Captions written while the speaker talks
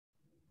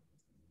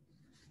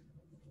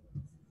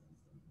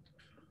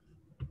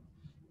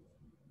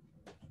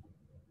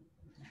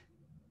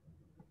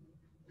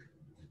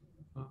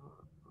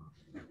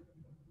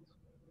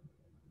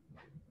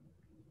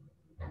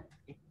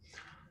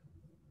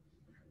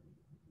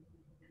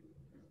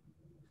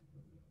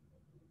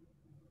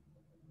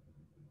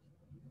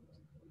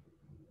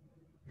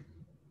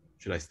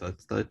Should I start?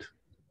 Start.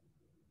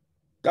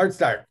 I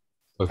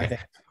Okay.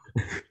 think.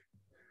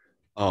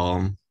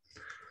 Um,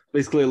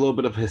 Basically a little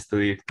bit of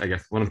history, I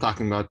guess. What I'm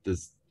talking about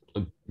is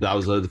a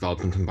browser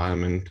development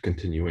environment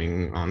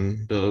continuing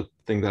on the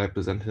thing that I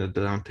presented at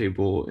the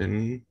roundtable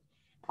in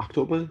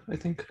October, I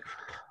think.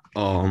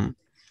 Um,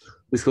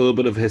 Basically a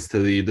little bit of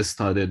history. This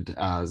started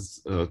as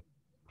a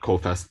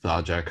co-fest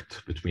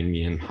project between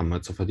me and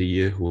Hamad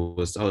Safadi, who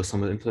was our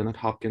summer intern at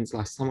Hopkins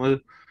last summer.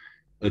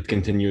 It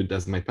continued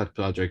as my pet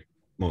project,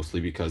 mostly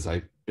because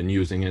I've been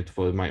using it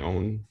for my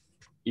own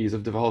ease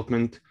of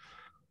development.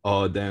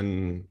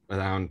 Then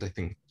around, I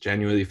think,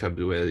 January,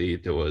 February,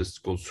 there was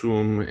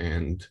Gulsum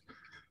and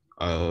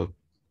uh,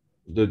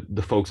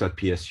 the folks at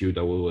PSU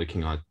that were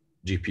working on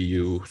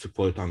GPU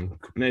support on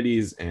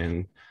Kubernetes.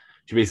 And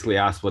she basically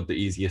asked what the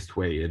easiest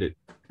way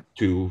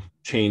to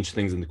change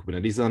things in the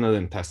Kubernetes runner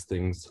and test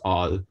things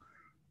are.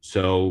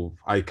 So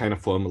I kind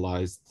of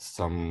formalized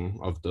some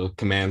of the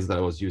commands that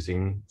I was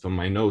using from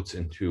my notes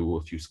into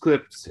a few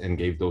scripts and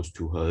gave those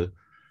to her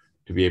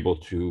to be able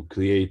to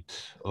create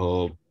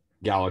a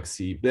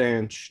Galaxy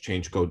branch,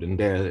 change code in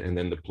there, and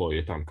then deploy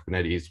it on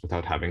Kubernetes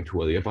without having to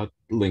worry about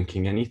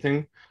linking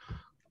anything.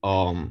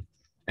 And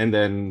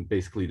then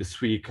basically this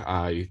week,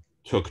 I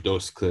took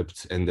those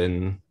scripts and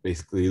then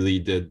basically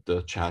redid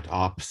the chat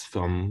ops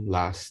from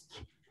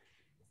last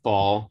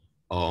fall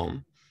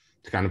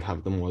to kind of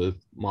have the more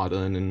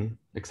modern and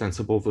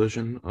extensible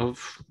version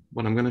of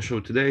what I'm going to show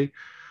today.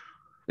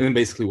 And then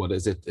basically what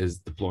is it is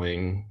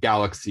deploying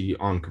Galaxy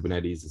on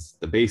Kubernetes is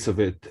the base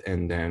of it,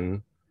 and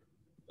then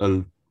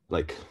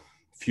like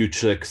few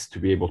tricks to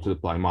be able to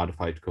deploy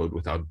modified code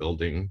without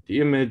building the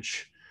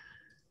image.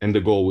 And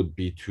the goal would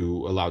be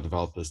to allow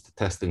developers to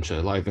test and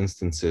share live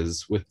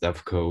instances with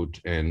dev code,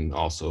 and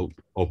also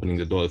opening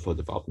the door for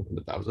development in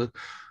the browser.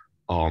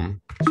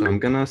 So I'm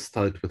gonna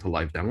start with a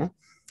live demo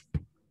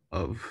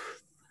of,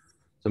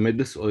 so I made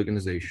this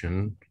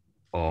organization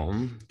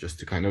just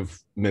to kind of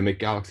mimic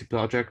Galaxy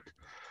project.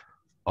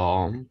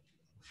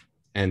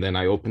 And then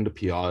I opened the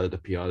PR. The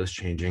PR is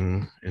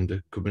changing in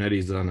the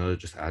Kubernetes runner,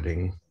 just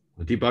adding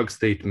a debug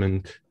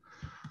statement.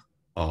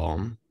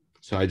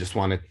 So I just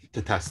wanted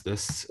to test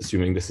this,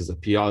 assuming this is a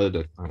PR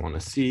that I want to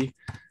see.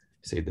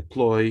 Say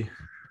deploy.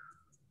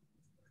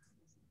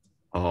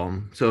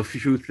 So a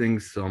few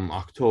things from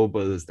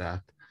October is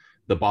that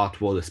the bot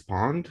will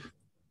respond.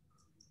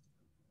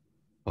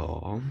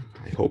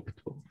 I hope it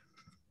will.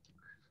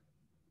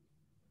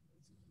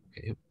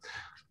 Okay.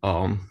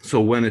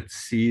 So when it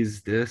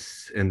sees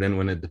this and then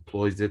when it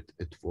deploys it,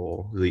 it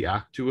will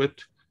react to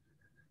it.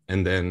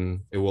 And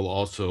then it will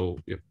also,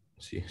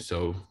 see,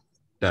 so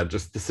that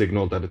just the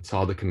signal that it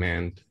saw the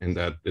command and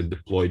that it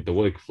deployed the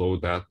workflow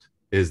that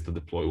is the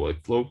deploy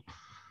workflow.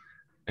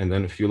 And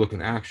then if you look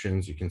in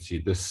actions, you can see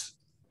this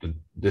the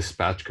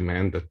dispatch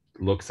command that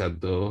looks at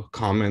the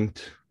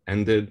comment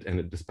ended and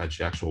it dispatched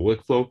the actual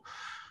workflow.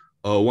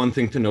 One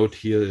thing to note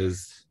here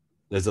is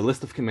there's a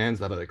list of commands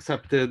that are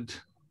accepted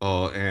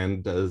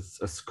and there's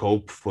a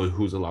scope for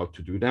who's allowed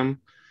to do them.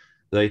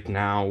 Right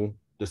now,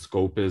 the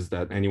scope is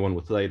that anyone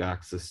with write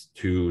access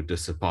to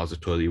this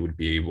repository would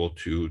be able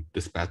to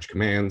dispatch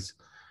commands.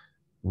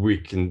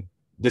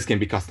 This can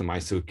be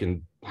customized, so it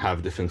can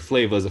have different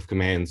flavors of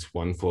commands,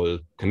 one for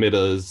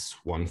committers,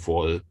 one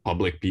for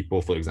public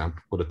people, for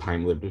example, put a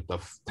time limit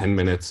of 10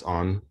 minutes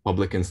on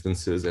public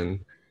instances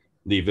and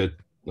leave it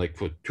like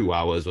for 2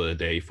 hours or a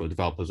day for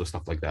developers or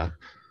stuff like that.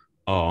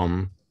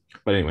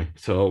 But anyway,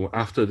 so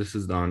after this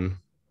is done,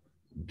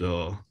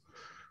 the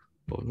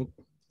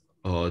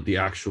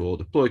actual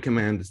deploy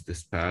command is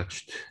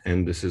dispatched,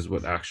 and this is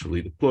what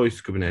actually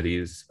deploys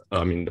Kubernetes,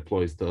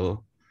 deploys the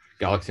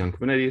Galaxy on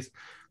Kubernetes.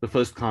 The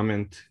first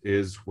comment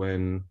is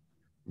when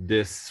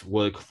this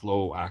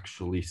workflow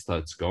actually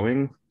starts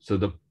going. So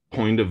the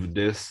point of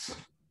this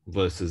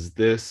versus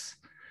this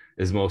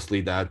is mostly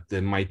that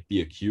there might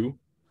be a queue.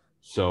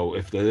 So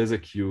if there is a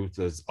queue,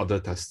 there's other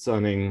tests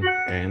running,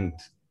 and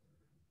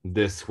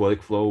this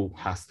workflow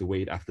has to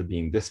wait after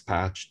being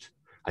dispatched.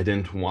 I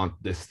didn't want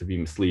this to be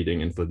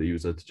misleading and for the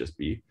user to just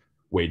be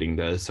waiting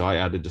there. So I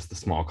added just a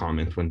small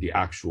comment when the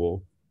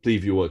actual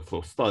preview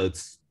workflow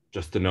starts,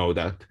 just to know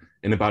that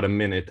in about a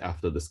minute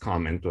after this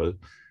comment, or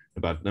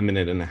about a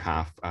minute and a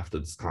half after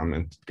this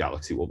comment,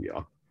 Galaxy will be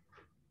up.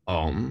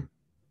 And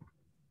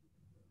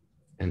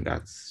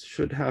that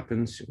should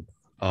happen soon.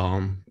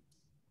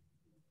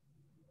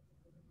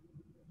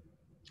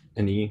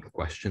 Any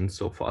questions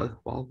so far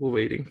while we're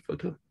waiting for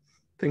the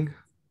thing?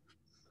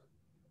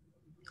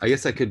 I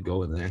guess I could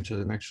go in the answer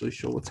and actually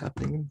show what's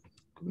happening in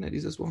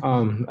Kubernetes as well.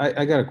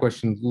 I got a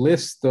question.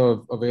 List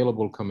of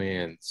available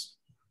commands.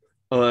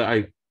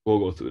 I will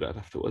go through that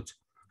afterwards.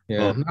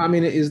 Yeah, I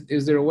mean,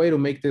 is there a way to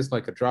make this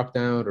like a drop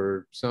down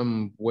or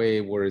some way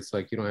where it's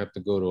like you don't have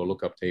to go to a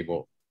lookup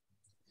table?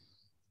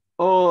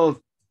 Oh,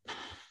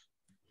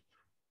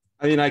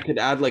 I mean, I could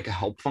add like a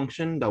help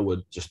function that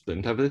would just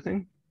print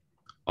everything.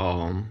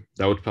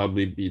 That would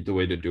probably be the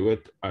way to do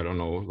it. I don't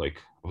know,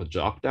 like a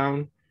drop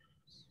down.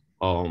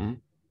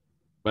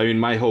 I mean,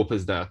 my hope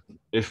is that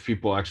if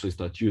people actually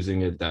start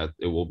using it, that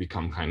it will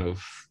become kind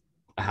of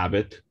a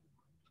habit.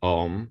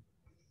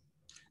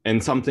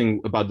 And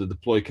something about the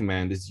deploy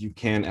command is you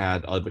can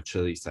add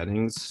arbitrary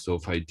settings. So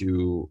if I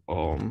do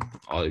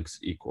args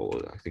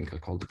equal, I think I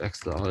called it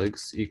extra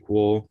args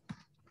equal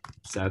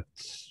set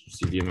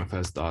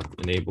cvmfs dot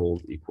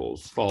enabled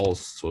equals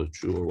false or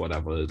true or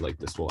whatever, like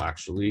this will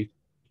actually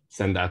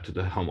send that to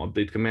the Helm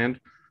update command.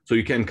 So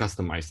you can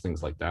customize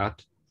things like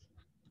that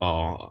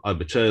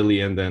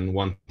arbitrarily. And then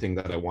one thing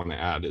that I want to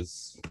add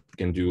is you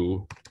can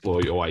do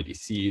deploy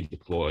OIDC,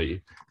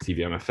 deploy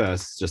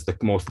CVMFS, just the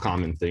most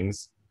common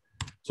things.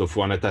 So if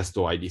you want to test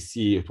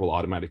OIDC, it will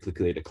automatically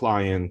create a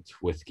client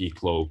with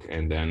Keycloak,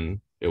 and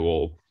then it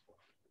will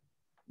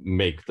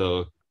make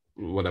the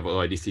whatever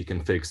OIDC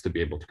configs to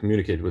be able to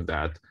communicate with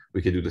that.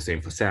 We could do the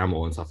same for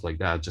SAML and stuff like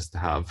that, just to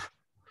have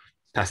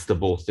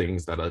testable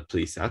things that are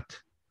preset.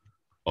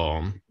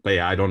 But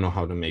yeah, I don't know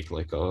how to make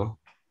like a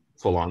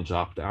full-on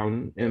drop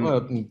down.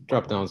 Well,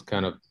 drop down is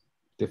kind of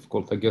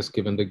difficult, I guess,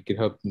 given the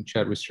GitHub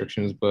chat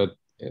restrictions, but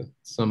yeah,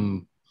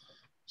 some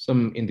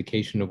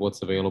indication of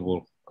what's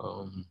available.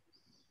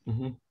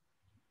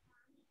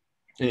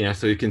 Yeah,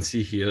 so you can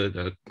see here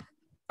that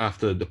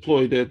after I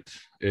deployed it,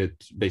 it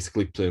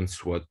basically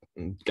prints what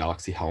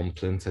Galaxy Helm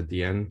prints at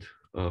the end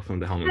from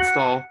the Helm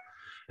install.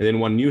 And then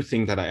one new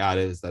thing that I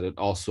added is that it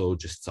also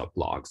just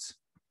sub-logs.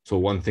 So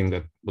one thing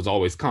that was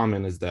always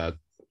common is that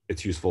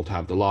it's useful to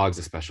have the logs,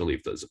 especially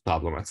if there's a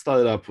problem at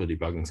startup or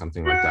debugging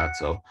something like that.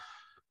 So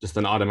just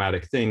an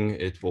automatic thing,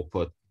 it will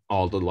put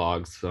all the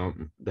logs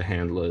from the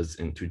handlers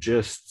into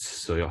gists.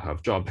 So you'll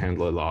have job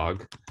handler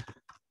log,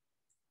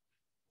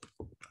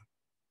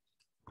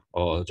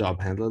 or job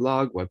handler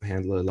log, web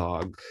handler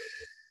log,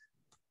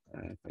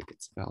 if I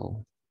could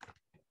spell.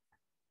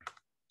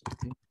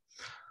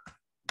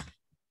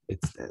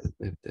 It's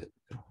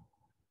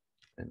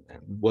and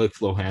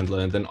workflow handler.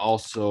 And then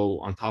also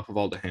on top of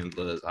all the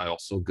handlers, I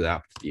also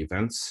grabbed the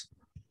events.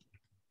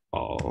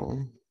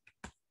 There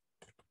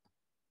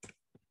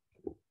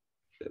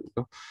we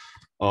go.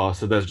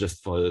 So that's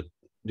just for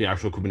the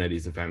actual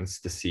Kubernetes events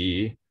to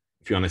see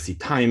if you want to see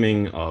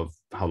timing of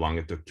how long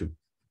it took to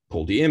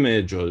pull the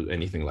image or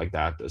anything like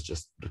that. That's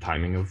just the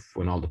timing of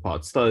when all the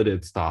pods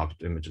started,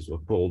 stopped, images were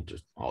pulled,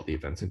 just all the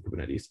events in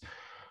Kubernetes.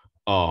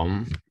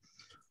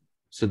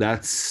 So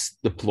that's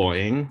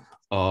deploying.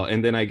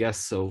 And then I guess,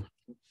 so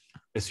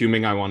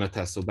assuming I want to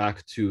test, so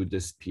back to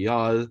this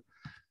PR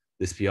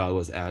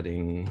was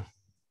adding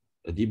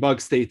a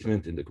debug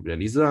statement in the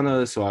Kubernetes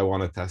runner. So I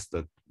want to test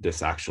that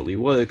this actually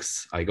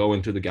works. I go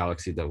into the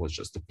Galaxy that was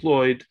just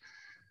deployed.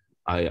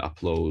 I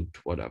upload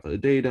whatever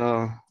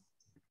data.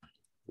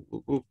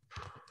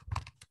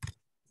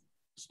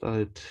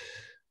 Start.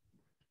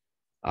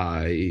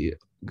 I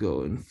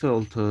go and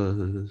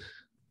filter.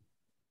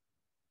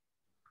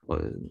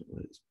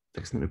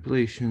 Text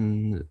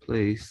manipulation,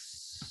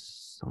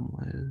 replace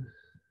somewhere.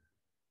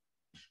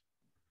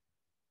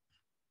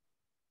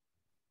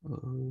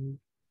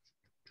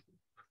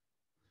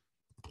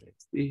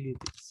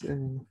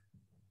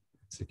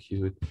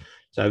 Execute.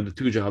 So I have the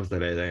two jobs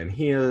that I ran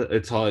here.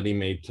 It's already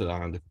made to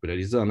run the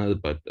Kubernetes runner,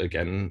 but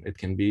again, it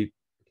can be,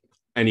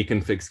 any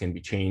configs can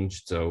be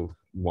changed. So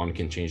one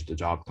can change the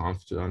job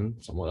conf to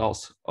run somewhere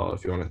else,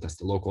 if you want to test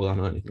the local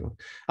runner or anything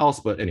else.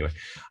 But anyway,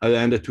 I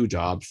ran the two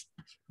jobs.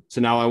 So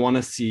now I want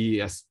to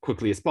see as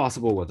quickly as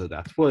possible whether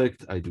that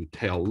worked. I do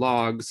tail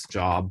logs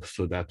job,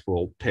 so that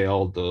will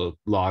tail the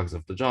logs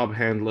of the job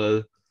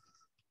handler.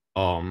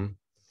 So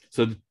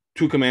the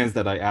two commands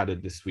that I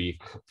added this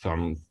week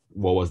from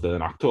what was there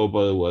in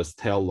October was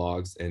tail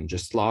logs and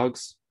just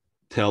logs.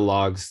 Tail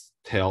logs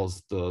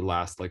tails the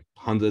last like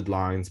 100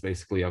 lines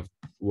basically of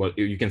what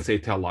you can say,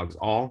 tail logs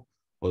all,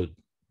 or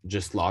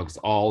just logs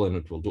all, and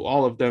it will do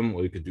all of them,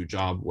 or you could do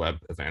job, web,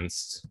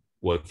 events,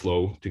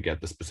 workflow to get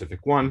the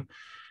specific one.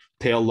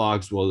 Tail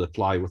logs will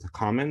apply with a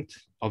comment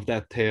of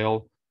that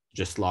tail.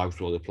 Just logs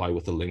will apply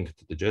with a link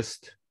to the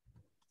gist.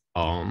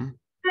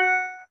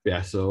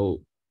 Yeah,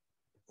 so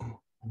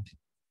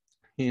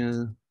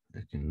here I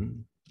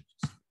can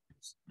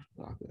just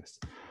log this.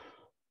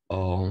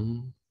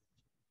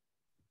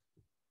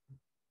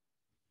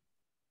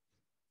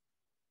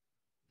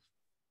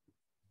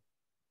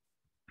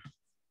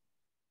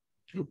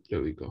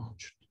 There we go.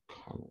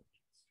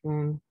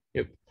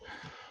 Yep.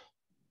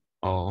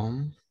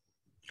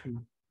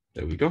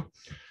 There we go.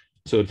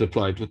 So it's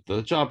applied with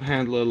the job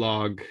handler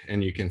log,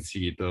 and you can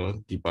see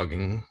the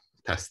debugging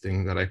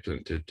testing that I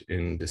printed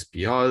in this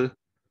PR.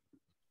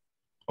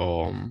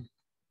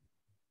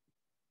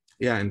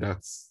 Yeah, and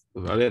that's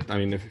about it. I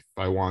mean, if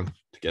I want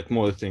to get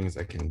more things,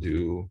 I can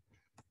do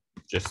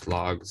just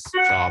logs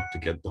job to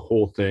get the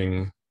whole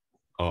thing.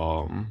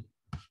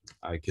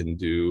 I can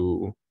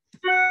do,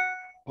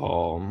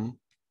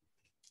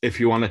 if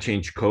you want to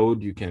change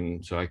code, you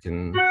can, so I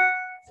can,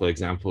 for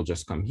example,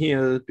 just come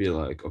here, be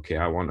like, okay,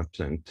 I want to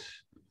print,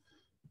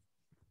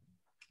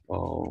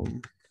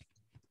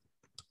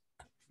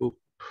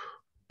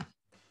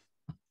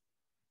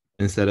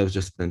 instead of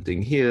just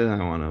printing here, I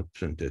want to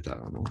print it, I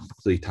don't know,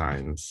 3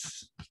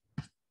 times.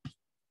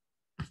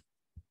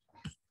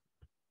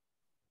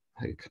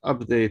 like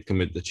update,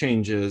 commit the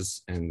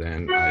changes, and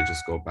then I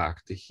just go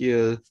back to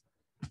here.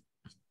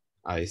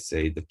 I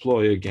say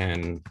deploy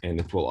again, and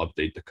it will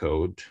update the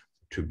code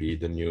to be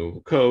the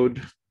new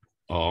code.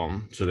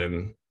 So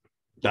then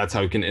that's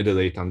how you can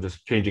iterate on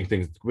just changing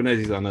things.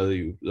 Kubernetes on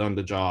you run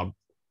the job,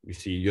 you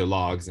see your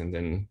logs, and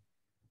then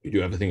you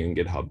do everything in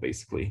GitHub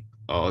basically.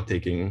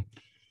 Taking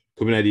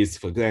Kubernetes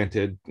for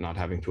granted, not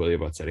having to worry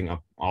about setting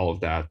up all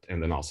of that,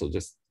 and then also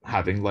just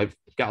having live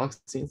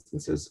Galaxy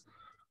instances.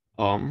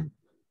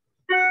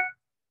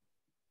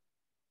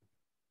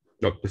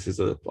 This is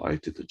a reply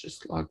to the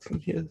just log from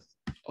here.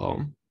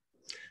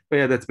 But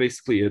yeah, that's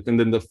basically it. And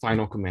then the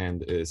final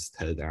command is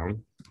tear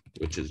down,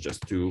 which is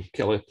just to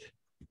kill it.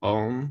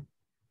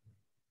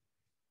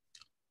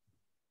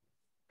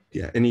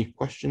 Yeah, any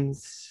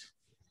questions?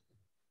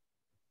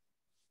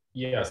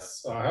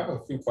 Yes, I have a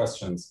few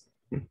questions.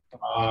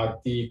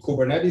 The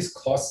Kubernetes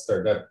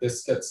cluster that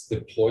this gets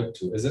deployed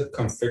to, is it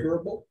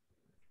configurable?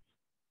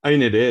 I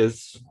mean, it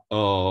is.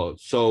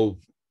 So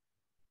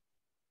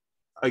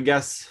I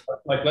guess.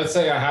 Like, let's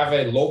say I have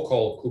a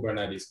local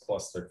Kubernetes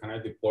cluster. Can I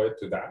deploy it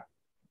to that?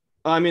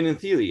 I mean, in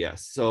theory,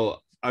 yes. So,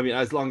 I mean,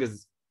 as long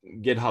as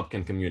GitHub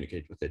can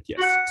communicate with it,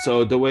 yes.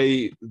 So the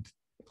way,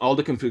 all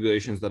the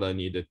configurations that are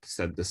needed to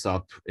set this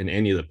up in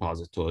any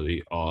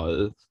repository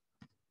are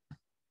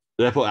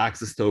repo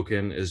access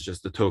token is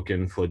just the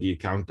token for the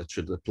account that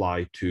should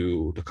apply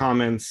to the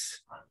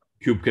comments.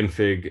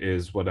 Kubeconfig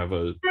is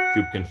whatever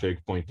kubeconfig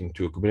pointing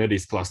to a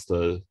Kubernetes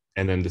cluster.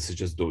 And then this is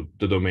just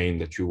the domain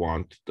that you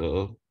want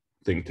the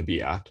thing to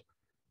be at.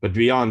 But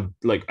beyond,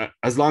 like,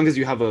 as long as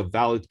you have a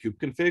valid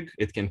kubeconfig,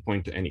 it can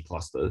point to any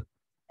cluster.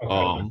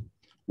 Okay.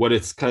 What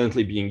it's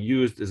currently being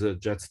used is a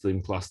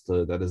Jetstream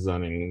cluster that is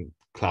running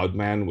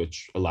Cloudman,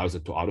 which allows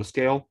it to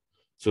autoscale.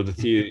 So the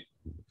theory,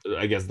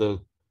 I guess the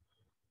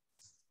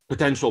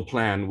potential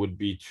plan would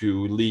be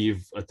to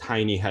leave a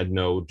tiny head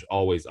node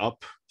always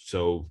up.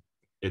 So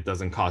it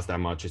doesn't cost that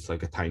much. It's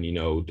like a tiny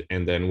node.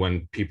 And then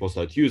when people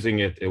start using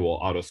it, it will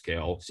auto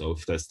scale. So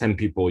if there's 10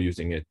 people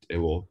using it, it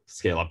will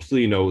scale up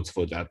 3 nodes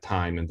for that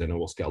time, and then it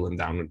will scale them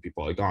down when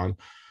people are gone.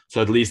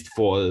 So at least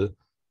for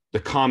the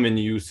common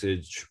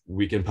usage,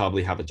 we can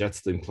probably have a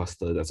Jetstream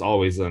cluster that's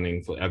always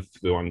running for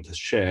everyone to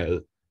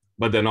share.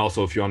 But then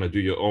also if you want to do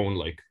your own,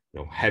 like,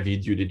 heavy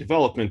duty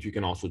development, you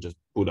can also just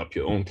boot up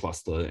your own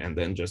cluster and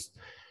then just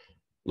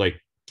like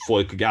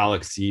fork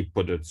Galaxy,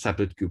 put a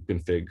separate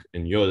kubeconfig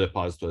in your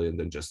repository, and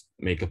then just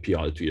make a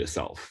PR to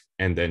yourself.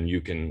 And then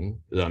you can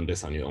run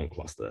this on your own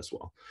cluster as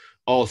well.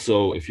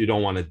 Also, if you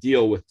don't want to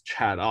deal with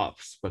chat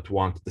ops, but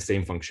want the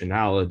same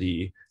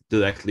functionality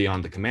directly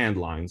on the command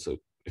line. So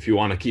if you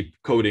want to keep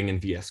coding in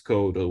VS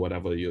Code or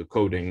whatever you're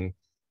coding,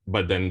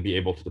 but then be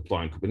able to deploy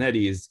on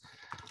Kubernetes,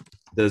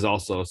 there's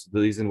also the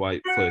reason why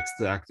for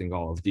extracting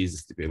all of these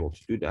is to be able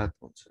to do that.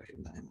 1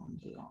 second, I'm on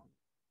the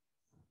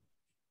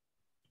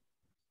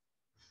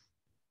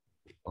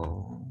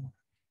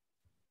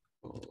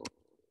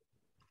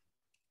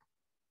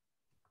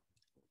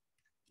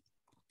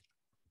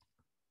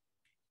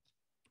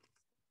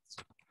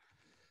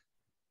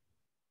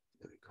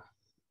there we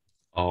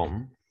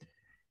go.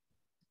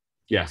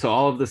 Yeah, so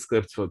all of the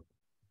scripts for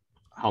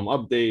Helm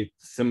update,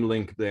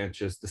 symlink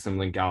branches to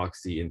symlink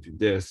Galaxy into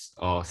this,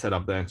 set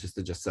up branches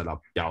to just set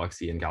up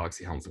Galaxy and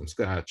Galaxy Helm from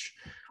scratch,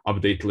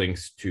 update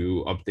links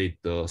to update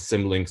the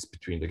symlinks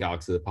between the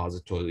Galaxy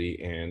repository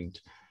and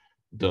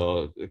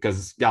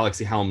because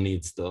Galaxy Helm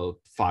needs the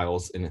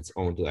files in its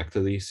own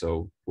directory.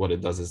 So what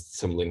it does is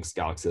symlinks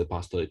Galaxy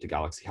repository to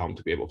Galaxy Helm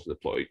to be able to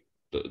deploy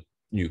the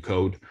new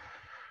code.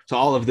 So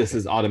all of this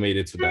is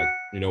automated so that,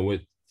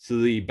 with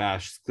 3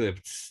 bash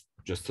scripts,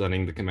 just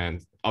running the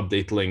command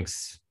update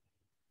links,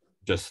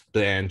 just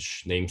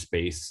branch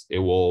namespace, it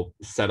will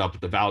set up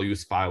the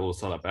values file, will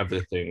set up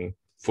everything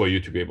for you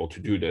to be able to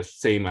do this,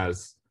 same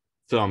as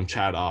from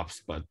chat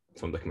ops, but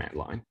from the command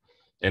line.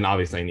 And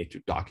obviously I need to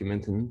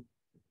document and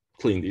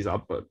clean these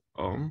up, but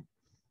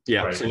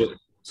yeah. Right.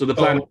 So the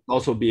plan will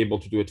also be able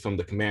to do it from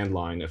the command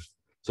line.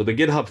 So the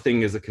GitHub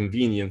thing is a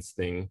convenience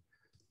thing,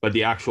 but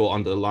the actual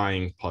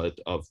underlying part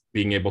of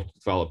being able to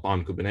develop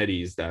on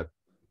Kubernetes that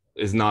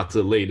is not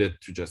related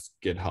to just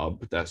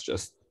GitHub, that's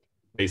just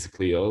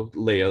basically a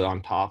layer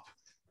on top,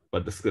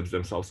 but the scripts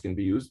themselves can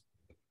be used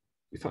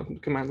from the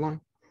command line.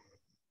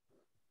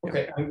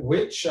 Okay, yeah. And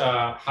which,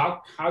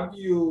 how do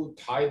you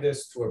tie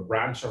this to a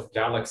branch of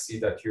Galaxy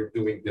that you're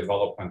doing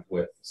development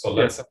with? So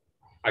let's say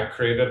I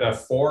created a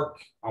fork,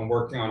 I'm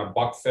working on a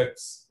bug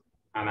fix,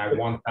 and I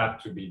want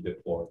that to be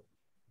deployed.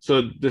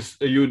 So this,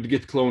 you'd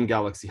git clone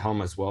Galaxy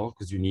Helm as well,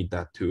 because you need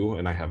that too,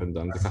 and I haven't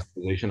done the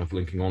customization of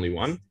linking only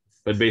one.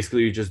 But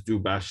basically, you just do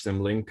bash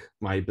symlink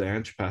my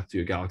branch path to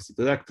your Galaxy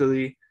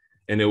directory,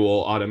 and it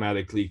will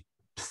automatically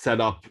set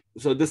up.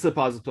 So this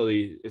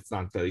repository, it's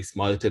not very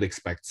smart. It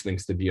expects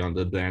things to be on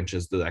the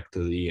branches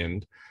directory,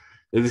 and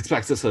it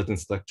expects a certain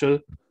structure.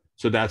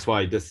 So that's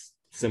why this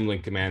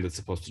symlink command is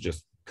supposed to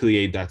just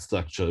create that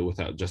structure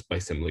without just by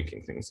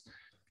symlinking things.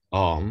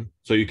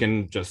 So you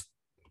can just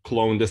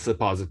clone this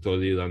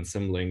repository, run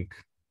symlink,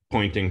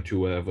 pointing to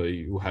wherever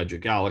you had your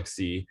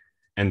Galaxy,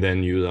 and then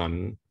you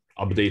run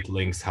update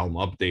links helm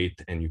update,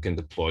 and you can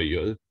deploy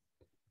your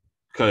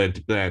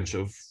current branch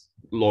of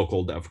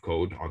local dev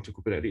code onto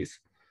Kubernetes.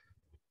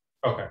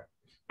 Okay.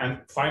 And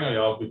finally,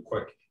 I'll be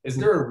quick. Is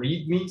there a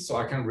README so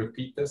I can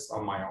repeat this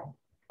on my own?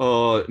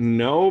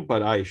 No,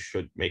 but I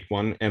should make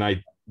one, and I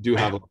do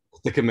have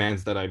the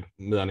commands that I'm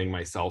running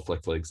myself,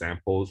 like for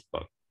examples.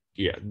 But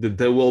yeah,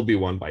 there will be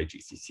one by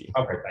GCC.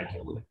 Okay, thank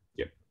you.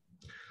 Yep.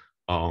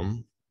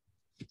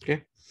 Okay.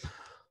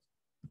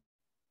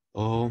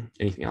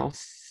 Anything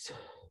else?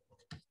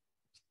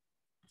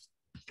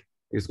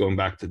 Is going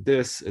back to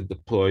this, it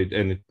deployed,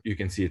 and you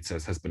can see it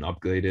says has been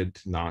upgraded,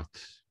 not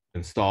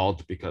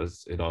installed because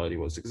it already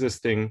was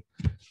existing.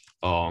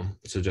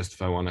 So just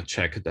if I want to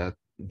check that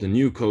the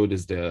new code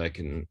is there, I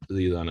can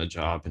rerun a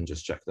job and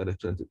just check that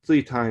it's printed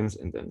 3 times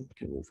and then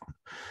can move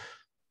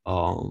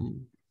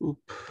on.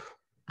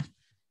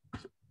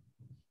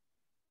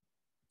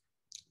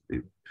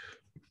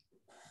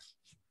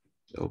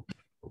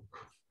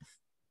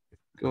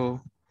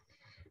 Go.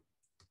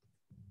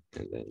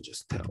 And then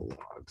just tell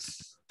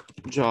logs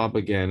job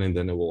again, and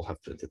then it will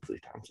have printed 3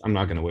 times. I'm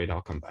not going to wait.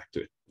 I'll come back to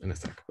it in a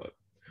sec. But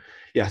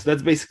yeah, so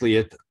that's basically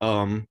it.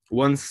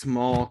 One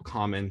small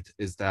comment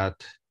is that,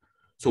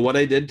 so what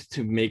I did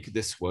to make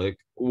this work,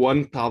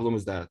 one problem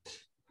is that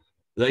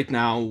right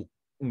now,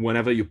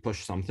 whenever you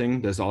push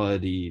something, there's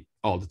already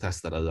all the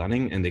tests that are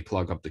running and they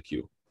clog up the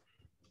queue.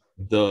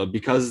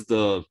 Because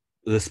the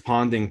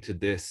responding to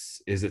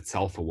this is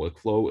itself a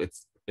workflow,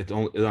 it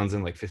runs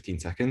in like 15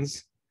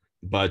 seconds,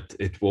 but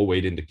it will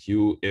wait in the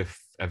queue if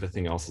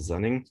everything else is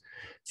running.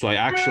 So I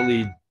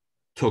actually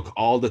took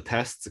all the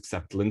tests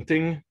except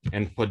linting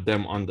and put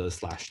them on the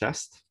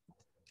 /test,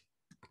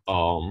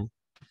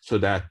 so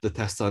that the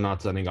tests are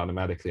not running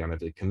automatically on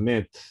every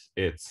commit.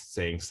 It's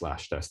saying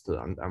 /test to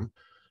run them.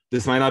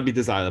 This might not be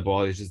desirable.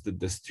 I just did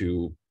this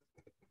to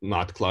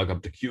not clog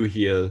up the queue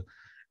here.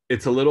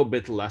 It's a little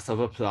bit less of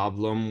a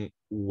problem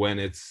when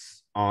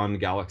it's on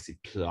Galaxy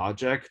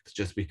Project,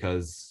 just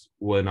because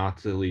we're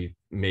not really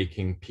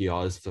making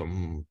PRs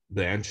from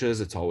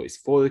branches. It's always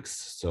forks.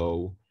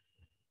 So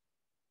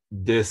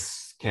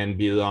this can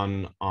be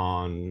run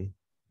on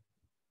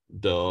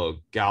the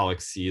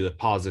Galaxy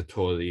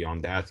repository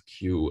on that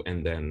queue,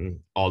 and then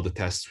all the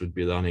tests would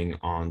be running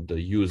on the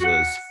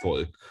user's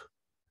fork,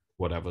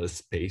 whatever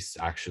space,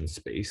 action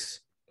space,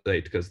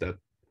 right? Because that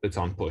it's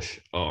on push.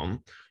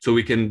 So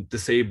we can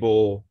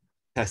disable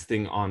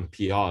testing on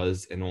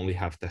PRs and only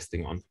have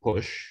testing on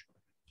push.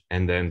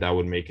 And then that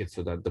would make it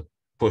so that the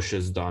push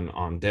is done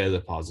on their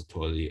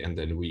repository, and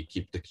then we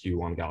keep the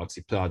queue on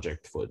Galaxy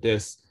Project for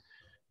this.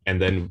 And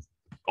then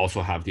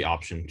also have the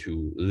option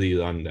to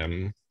rerun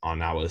them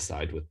on our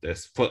side with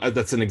this.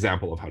 That's an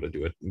example of how to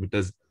do it.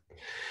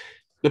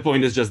 The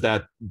point is just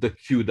that the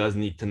queue does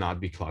need to not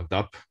be clogged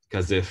up,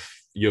 because if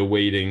you're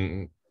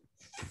waiting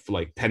for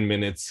like 10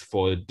 minutes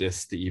for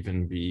this to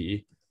even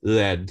be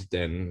read,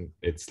 then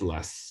it's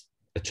less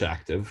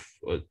attractive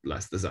or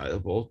less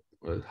desirable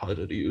or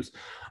harder to use.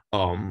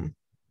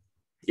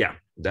 Yeah,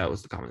 that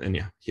was the comment. And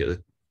yeah, here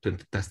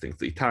testing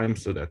 3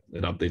 times so that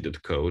it updated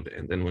the code,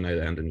 and then when I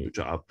land a new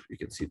job, you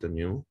can see the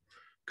new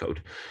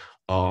code.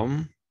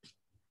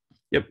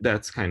 Yep,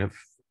 that's kind of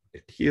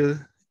it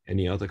here.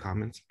 Any other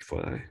comments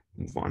before I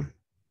move on?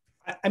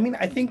 I mean,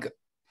 I think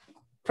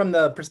from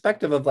the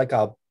perspective of like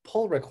a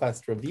pull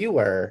request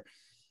reviewer,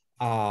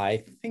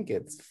 I think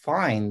it's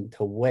fine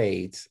to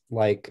wait.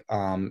 Like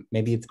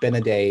maybe it's been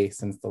a day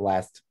since the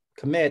last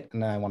commit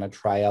and I want to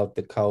try out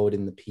the code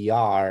in the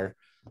PR.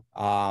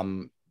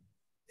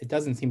 It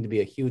doesn't seem to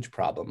be a huge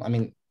problem. I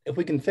mean, if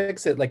we can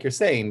fix it like you're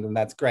saying, then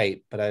that's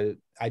great. But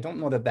I don't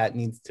know that that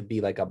needs to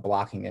be like a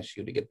blocking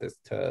issue to get this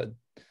to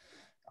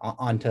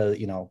onto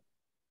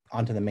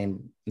the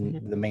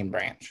main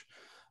branch,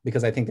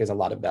 because I think there's a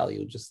lot of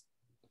value just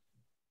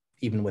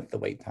even with the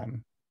wait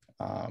time.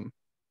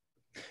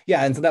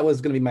 Yeah, and so that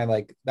was going to be my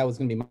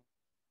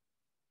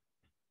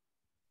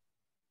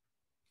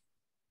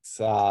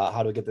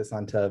how to get this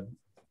onto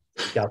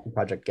Galaxy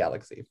Project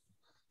Galaxy.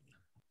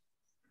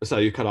 So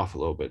you cut off a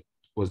little bit.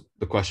 Was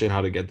the question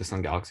how to get this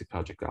on Galaxy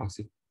Project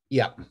Galaxy?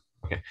 Yeah.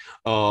 Okay.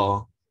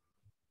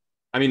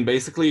 I mean,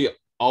 basically,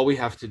 all we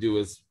have to do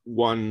is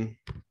one,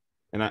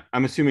 and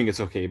I'm assuming it's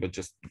okay, but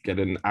just get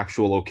an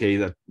actual okay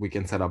that we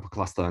can set up a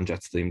cluster on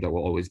Jetstream that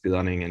will always be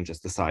running, and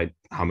just decide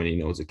how many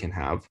nodes it can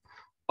have.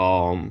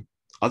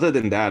 Other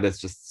than that, it's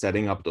just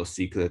setting up those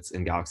secrets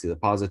in Galaxy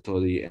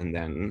repository, and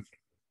then,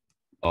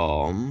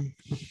 I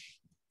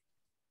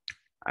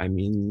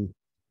mean,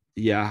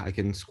 yeah, I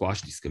can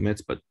squash these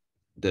commits, but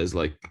there's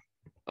like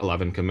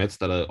 11 commits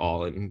that are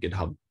all in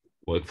GitHub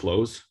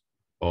workflows.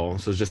 So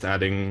it's just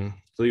adding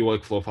 3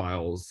 workflow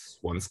files,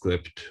 1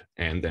 script,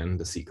 and then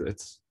the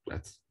secrets.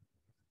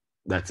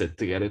 That's it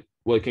to get it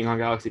working on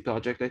Galaxy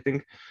Project, I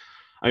think.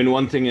 I mean,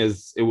 one thing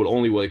is it will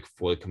only work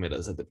for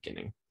committers at the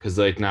beginning, because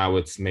right now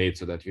it's made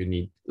so that you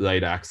need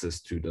write access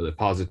to the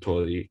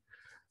repository.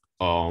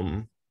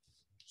 So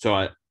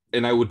I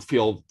would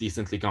feel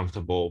decently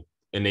comfortable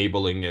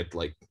enabling it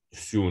like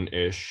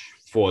soon-ish,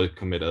 for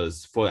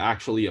committers. For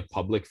actually a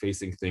public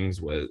facing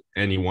things where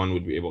anyone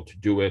would be able to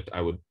do it,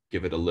 I would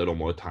give it a little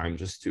more time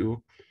just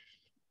to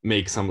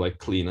make some like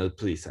cleaner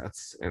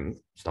presets and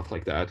stuff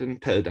like that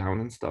and tear down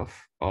and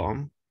stuff.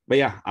 But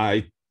yeah,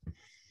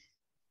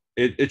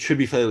 it should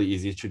be fairly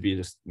easy. It should be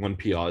just one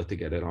PR to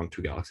get it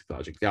onto Galaxy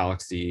Project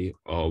Galaxy.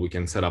 We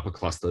can set up a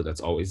cluster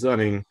that's always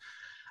running.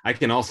 I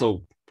can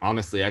also,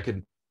 honestly,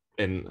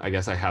 and I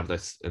guess I have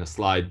this in a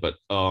slide, but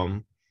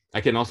I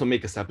can also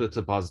make a separate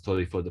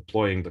repository for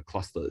deploying the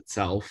cluster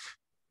itself,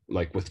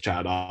 like with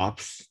chat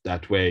ops.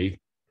 That way,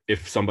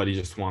 if somebody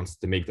just wants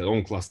to make their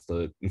own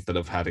cluster, instead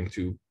of having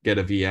to get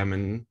a VM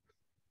and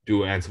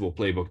do an Ansible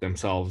playbook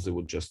themselves, it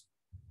would just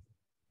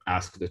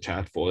ask the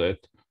chat for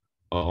it.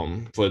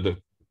 For the,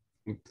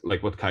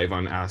 like what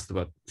Kaivan asked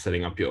about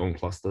setting up your own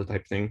cluster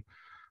type thing.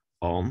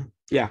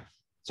 Yeah,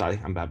 sorry,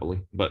 I'm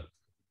babbling, but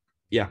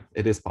yeah,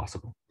 it is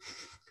possible.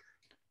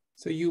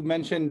 So you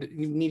mentioned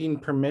needing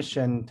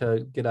permission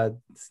to get a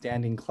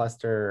standing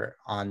cluster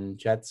on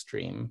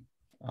Jetstream.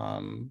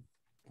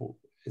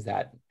 Is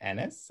that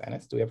Ennis?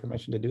 Ennis, do we have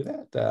permission to do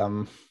that?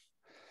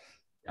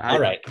 All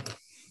right,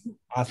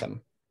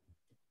 awesome.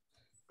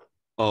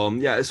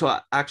 Yeah, so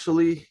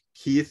actually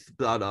Keith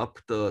brought up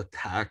the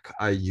TAC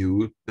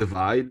IU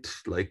divide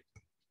like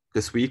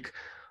this week.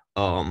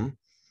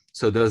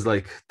 So there's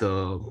like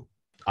the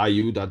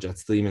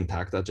IU.jetstream and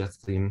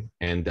TAC.jetstream,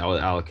 and our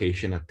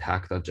allocation at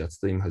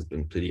TAC.jetstream has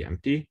been pretty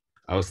empty.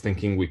 I was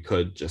thinking we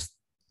could just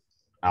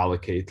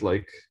allocate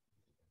like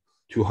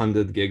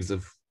 200 gigs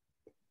of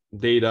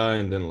data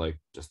and then like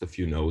just a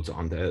few nodes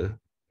on there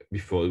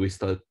before we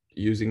start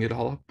using it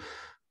all up.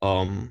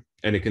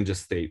 And it can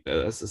just stay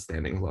there as a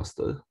standing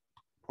cluster.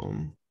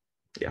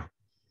 Yeah,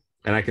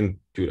 and I can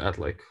do that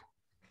like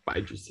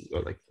by GC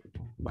or like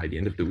by the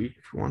end of the week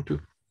if you want to.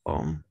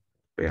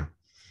 But yeah.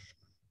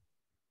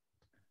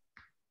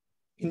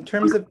 In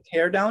terms of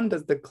teardown,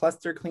 does the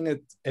cluster clean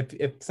it?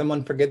 If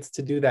someone forgets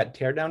to do that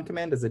teardown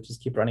command, does it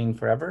just keep running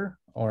forever?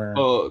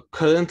 Or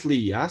currently,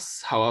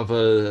 yes.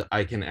 However,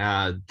 I can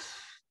add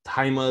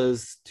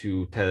timers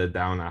to tear it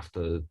down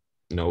after,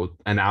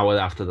 an hour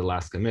after the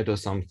last commit or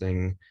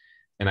something.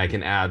 And I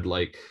can add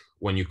like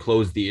when you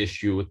close the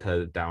issue,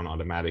 tear it down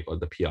automatic, or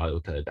the PR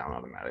will tear it down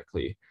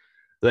automatically.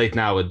 Right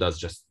now, it does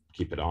just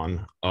keep it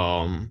on.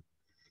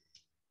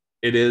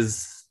 It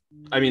is,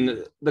 I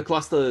mean, the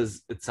cluster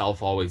is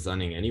itself always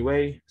running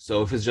anyway.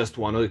 So if it's just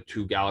one or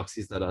two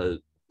galaxies that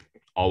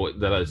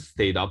are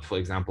stayed up, for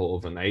example,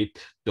 overnight,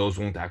 those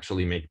won't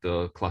actually make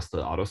the cluster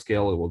auto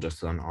scale. It will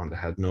just run on the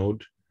head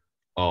node.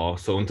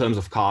 So in terms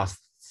of cost,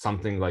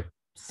 something like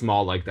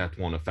small like that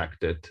won't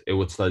affect it. It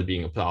would start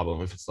being a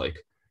problem if it's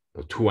like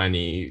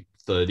 20,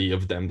 30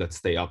 of them that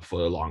stay up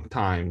for a long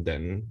time,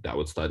 then that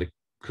would start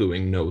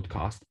accruing node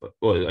cost,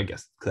 or I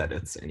guess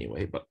credits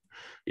anyway, but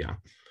yeah.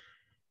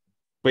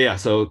 But yeah,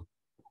 so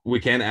we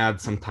can add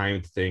some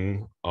timed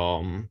thing,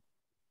 or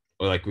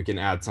like we can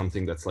add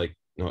something that's like,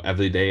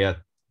 every day at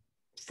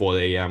 4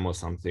 a.m. or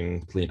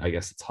something clean. I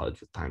guess it's hard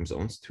with time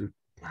zones to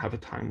have a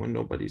time when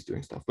nobody's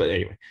doing stuff. But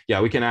anyway,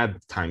 yeah, we can add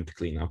timed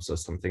cleanups or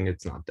something.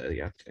 It's not there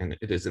yet. And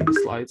it is in the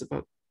slides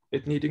about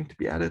it needing to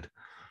be added.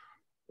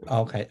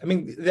 Okay. I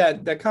mean,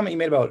 that comment you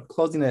made about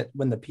closing it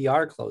when the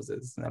PR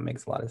closes, that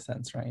makes a lot of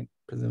sense, right?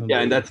 Presumably.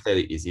 Yeah, and that's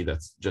very easy.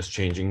 That's just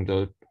changing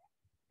the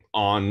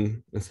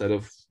on instead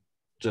of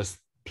just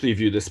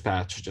preview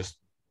dispatch, just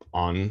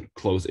on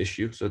close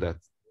issue. So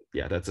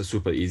that's a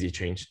super easy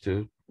change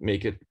to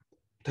make it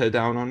tear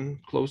down on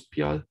closed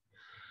PR.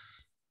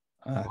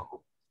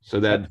 So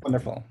that's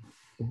wonderful.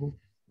 Mm-hmm.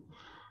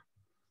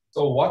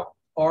 So what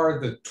are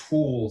the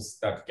tools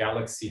that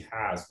Galaxy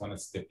has when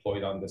it's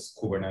deployed on this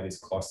Kubernetes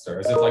cluster?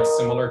 Is it like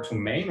similar to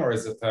main, or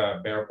is it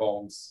a bare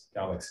bones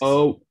Galaxy?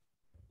 Oh,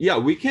 yeah,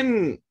 we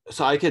can.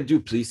 So I can do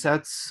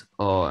presets.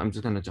 I'm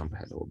just gonna jump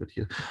ahead a little bit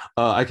here.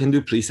 I can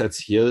do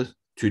presets here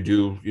to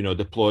do,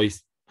 deploy.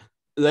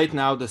 Right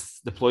now,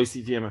 this deploy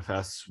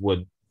CVMFS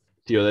would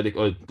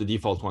theoretically, or the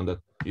default one that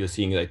you're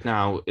seeing right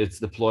now, it's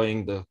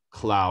deploying the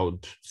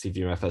cloud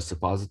CVMFS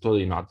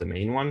repository, not the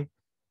main one.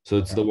 So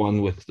it's the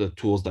one with the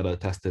tools that are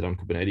tested on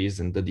Kubernetes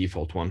and the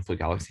default one for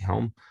Galaxy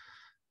Helm.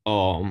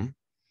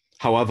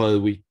 However,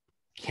 we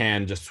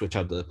can just switch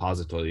out the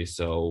repository.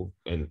 So,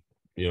 and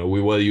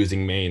we were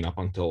using main up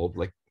until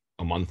like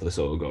a month or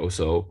so ago.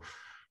 So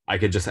I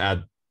could just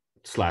add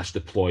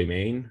 /deploy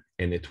main,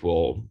 and it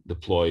will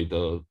deploy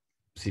the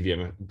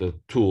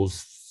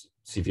tools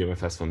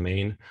CVMFS from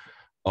main.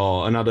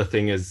 Another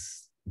thing is,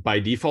 by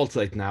default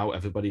right now,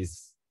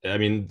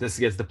 this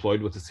gets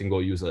deployed with a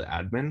single user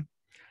admin.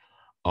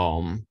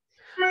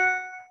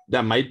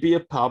 That might be a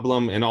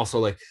problem. And also,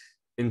 like,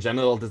 in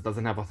general, this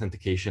doesn't have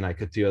authentication. I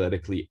could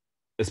theoretically,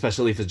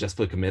 especially if it's just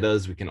for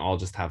committers, we can all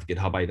just have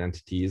GitHub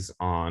identities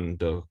on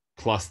the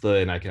cluster,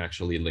 and I can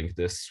actually link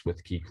this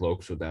with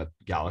Keycloak so that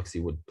Galaxy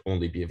would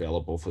only be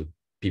available for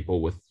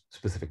people with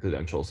specific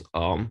credentials.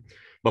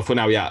 But for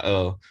now,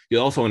 yeah,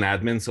 you're also an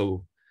admin.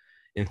 So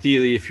in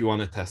theory, if you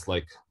want to test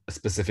like a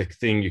specific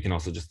thing, you can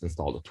also just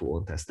install the tool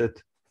and test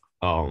it.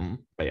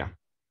 But yeah.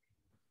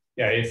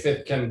 Yeah, if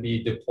it can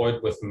be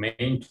deployed with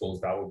main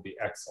tools, that would be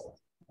excellent.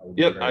 Would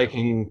be Yep,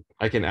 very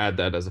I can add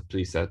that as a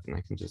preset, and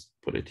I can just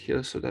put it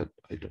here so that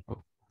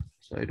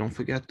I don't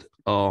forget.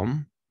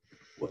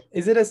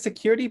 Is it a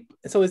security?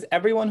 So is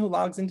everyone who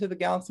logs into the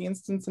Galaxy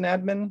instance an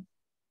admin?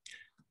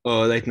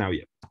 Right now,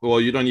 yeah.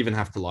 Well, you don't even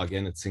have to log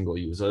in; it's single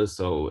user,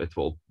 so it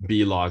will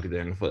be logged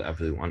in for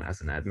everyone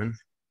as an admin.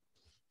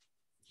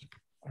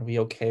 Are we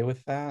okay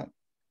with that?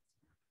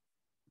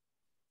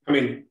 I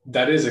mean,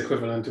 that is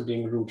equivalent to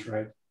being root,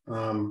 right?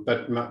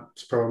 But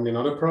it's probably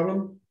not a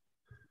problem.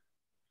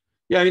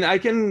 Yeah, I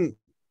mean,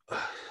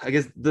 I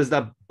guess there's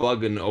that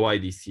bug in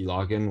OIDC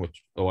login,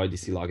 which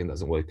OIDC login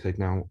doesn't work right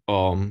now.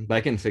 But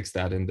I can fix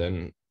that, and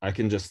then I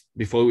can just,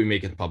 before we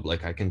make it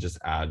public, I can just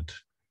add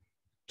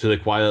to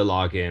require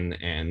login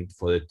and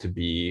for it to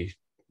be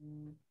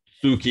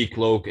through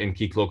Keycloak and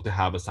Keycloak to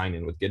have a sign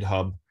in with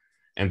GitHub.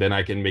 And then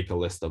I can make a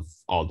list of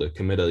all the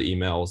committer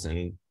emails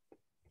and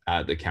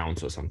add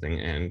accounts or something.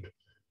 And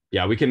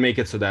yeah, we can make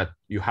it so that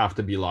you have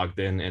to be logged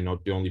in, and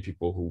not the only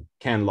people who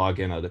can log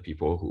in are the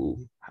people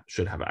who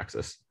should have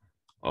access.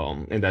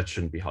 And that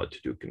shouldn't be hard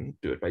to do. Can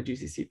do it by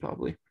GCC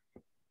probably.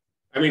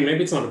 I mean,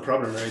 maybe it's not a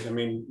problem, right? I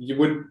mean, you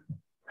would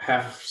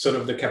have sort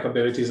of the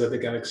capabilities that the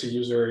Galaxy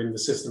user in the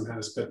system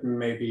has, but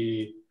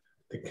maybe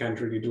they can't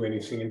really do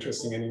anything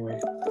interesting anyway.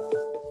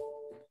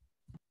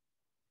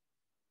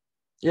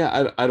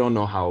 Yeah, I don't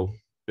know how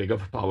big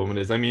of a problem it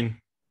is. I mean,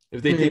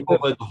 if they take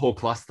over the whole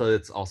cluster,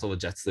 it's also a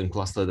Jetstream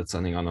cluster that's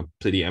running on a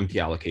pretty empty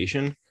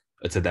allocation.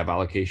 It's a dev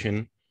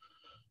allocation.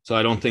 So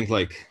I don't think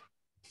like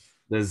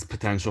there's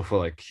potential for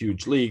like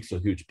huge leaks or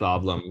huge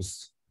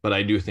problems. But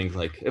I do think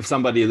like if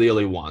somebody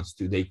really wants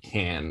to, they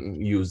can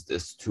use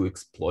this to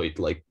exploit,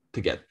 like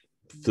to get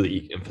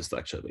free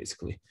infrastructure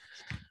basically.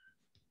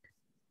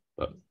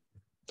 But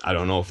I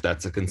don't know if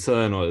that's a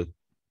concern, or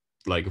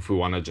like if we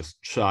want to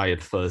just try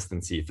it first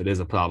and see if it is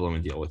a problem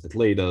and deal with it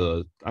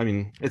later. I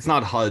mean, it's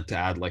not hard to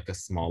add like a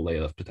small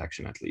layer of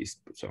protection at least,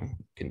 so we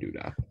can do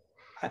that.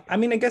 I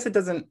mean, I guess it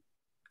doesn't,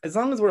 as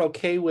long as we're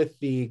okay with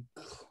the,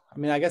 I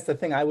mean, I guess the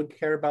thing I would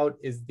care about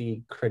is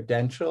the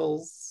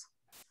credentials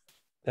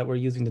that we're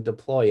using to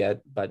deploy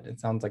it, but it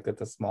sounds like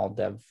it's a small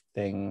dev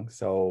thing,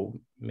 so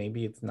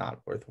maybe it's not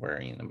worth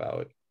worrying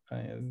about.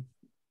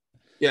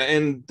 Yeah,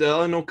 and there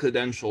are no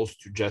credentials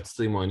to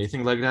Jetstream or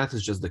anything like that.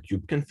 It's just the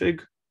kube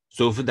config.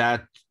 So if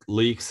that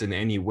leaks in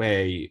any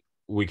way,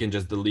 we can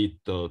just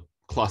delete the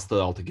cluster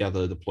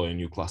altogether, deploy a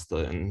new cluster,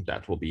 and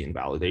that will be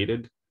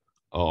invalidated.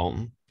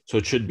 So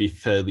it should be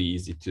fairly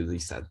easy to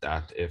reset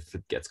that if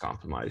it gets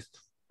compromised.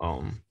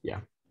 Yeah.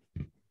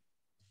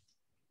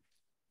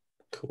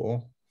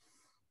 Cool.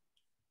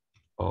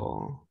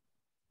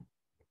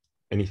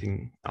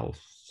 Anything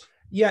else?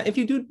 Yeah, if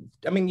you do,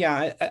 I mean,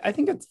 yeah, I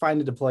think it's fine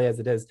to deploy as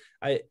it is.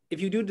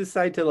 If you do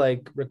decide to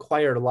like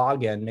require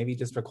login, maybe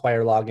just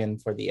require login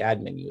for the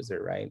admin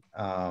user, right?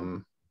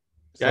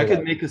 Yeah, I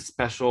could make a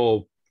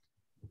special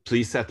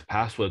preset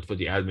password for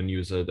the admin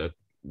user that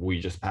we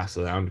just pass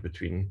around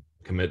between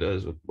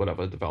committers with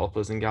whatever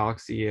developers in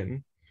Galaxy,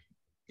 and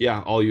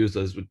yeah, all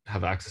users would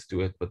have access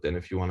to it. But then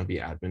if you want to be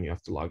admin, you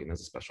have to log in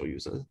as a special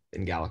user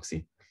in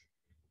Galaxy.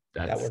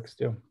 That works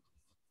too.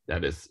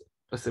 That is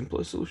a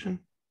simpler solution.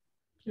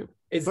 Yep.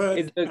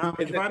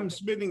 If I'm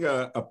submitting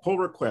a pull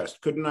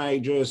request, couldn't I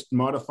just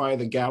modify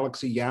the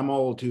Galaxy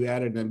YAML to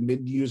add an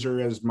admin user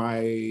as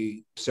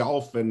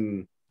myself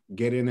and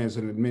get in as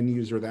an admin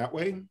user that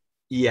way?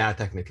 Yeah,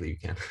 technically you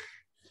can.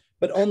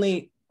 But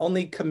only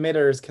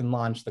committers can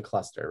launch the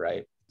cluster,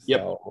 right?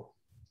 Yep.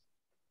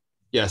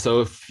 Yeah, so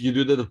if you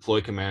do the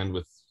deploy command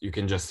with, you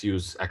can just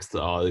use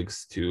extra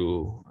args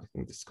to, I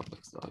think this is called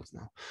extra args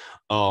now,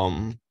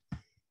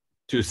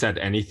 to set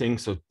anything.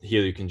 So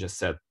here you can just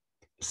set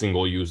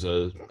single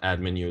user,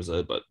 admin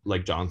user, but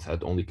like John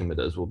said, only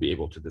committers will be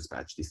able to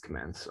dispatch these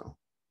commands. So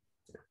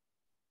yeah.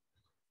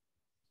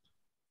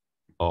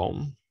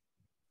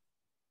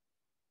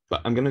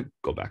 But I'm gonna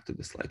go back to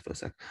this slide for a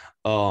sec.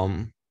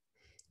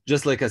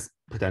 Just like as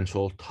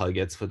potential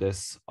targets for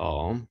this.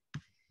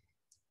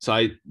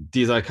 So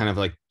these are kind of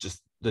like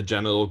just the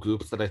general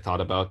groups that I thought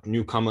about: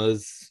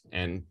 newcomers,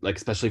 and like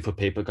especially for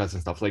paper cuts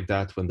and stuff like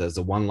that, when there's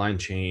a one-line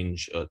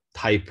change, a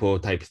typo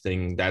type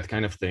thing, that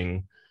kind of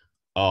thing.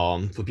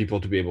 For people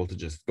to be able to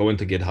just go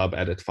into GitHub,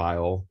 edit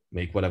file,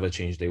 make whatever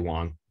change they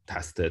want,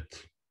 test it,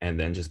 and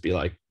then just be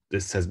like,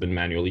 this has been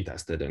manually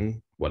tested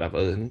and whatever,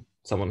 and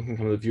someone can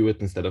come review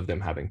it instead of them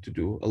having to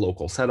do a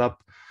local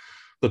setup.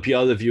 The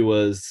PR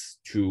reviewers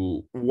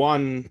to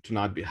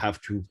not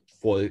have to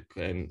fork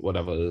and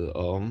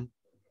whatever,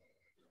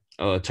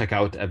 check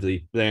out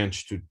every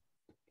branch to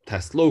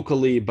test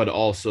locally, but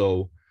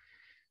also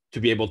to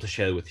be able to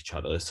share with each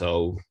other.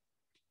 So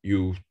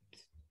you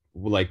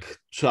like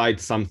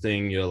tried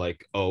something, you're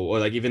like, oh, or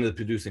like even the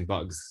producing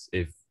bugs,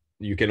 if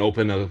you can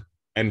open a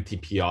empty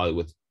PR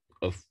with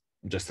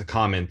just a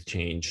comment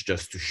change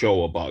just to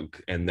show a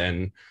bug, and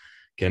then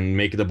can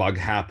make the bug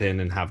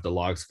happen and have the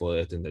logs for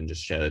it, and then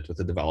just share it with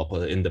the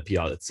developer in the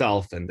PR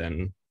itself, and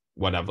then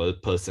whatever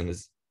person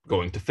is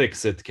going to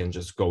fix it can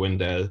just go in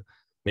there,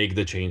 make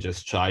the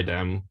changes, try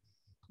them,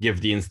 give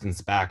the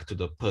instance back to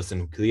the person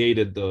who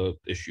created the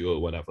issue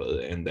or whatever,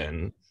 and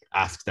then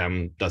ask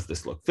them, does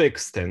this look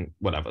fixed, and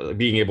whatever,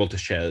 being able to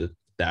share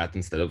that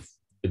instead of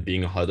it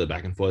being a harder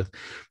back and forth.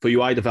 For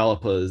UI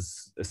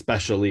developers,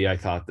 especially, I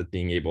thought that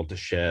being able to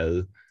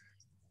share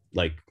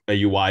like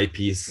a UI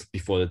piece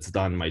before it's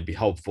done might be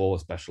helpful,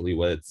 especially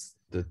where it's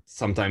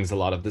sometimes a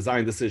lot of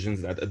design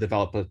decisions that a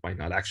developer might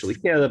not actually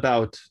care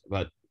about,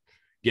 but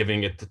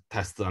giving it to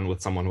test done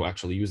with someone who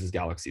actually uses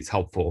Galaxy is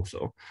helpful.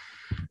 So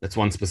that's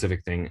one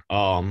specific thing.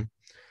 For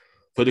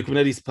the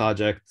Kubernetes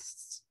project,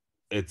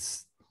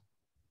 it's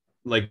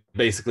like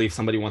basically if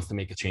somebody wants to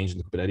make a change in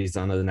the Kubernetes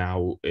under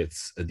now,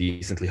 it's a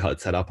decently hard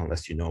setup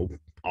unless you know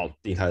all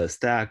the entire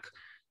stack.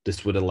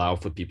 This would allow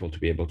for people to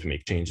be able to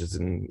make changes,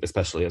 and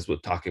especially as we're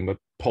talking about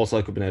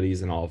pulsar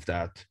Kubernetes and all of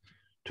that,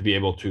 to be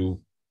able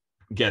to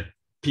get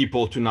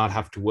people to not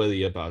have to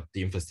worry about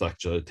the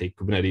infrastructure, take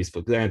Kubernetes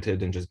for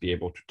granted, and just be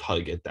able to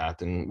target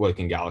that and work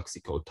in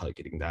Galaxy code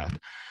targeting that.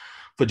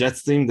 For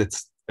Jetstream,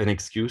 that's an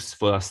excuse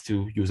for us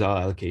to use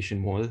our allocation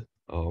more,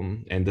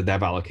 and the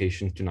dev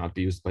allocation to not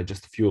be used by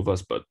just a few of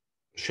us, but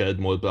shared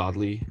more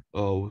broadly.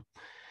 And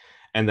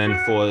then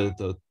for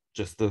the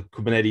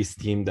Kubernetes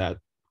team, that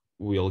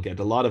we'll get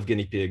a lot of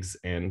guinea pigs,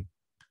 and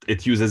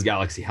it uses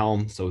Galaxy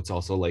Helm, so it's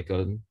also like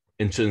an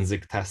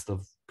intrinsic test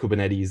of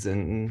Kubernetes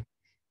and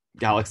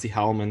Galaxy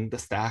Helm and the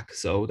stack.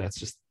 So that's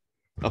just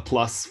a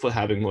plus for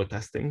having more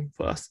testing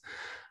for us.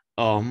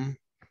 But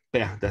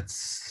yeah, I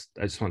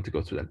just want to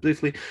go through that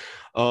briefly.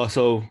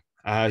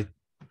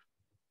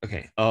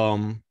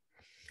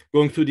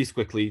 Going through these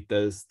quickly,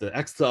 there's the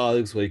extra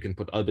args where you can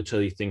put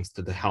arbitrary things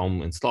to the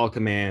Helm install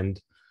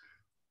command.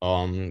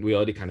 We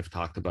already kind of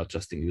talked about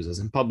trusting users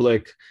in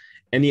public.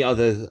 Any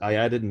other, I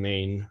added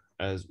main,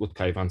 as what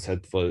Kaivan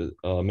said, for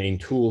main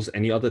tools.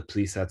 Any other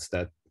presets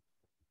that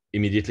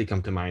immediately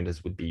come to mind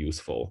as would be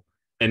useful.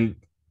 And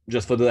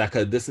just for the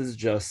record, this is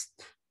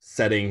just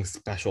setting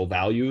special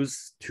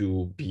values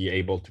to be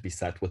able to be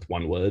set with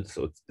one word.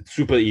 So it's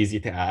super easy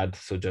to add.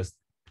 So just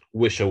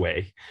wish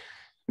away.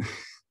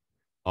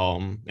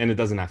 And it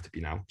doesn't have to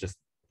be now. Just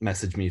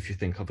message me if you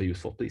think of a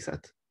useful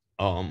preset.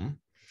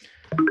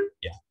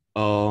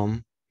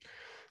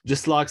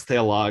 Just logs,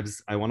 tail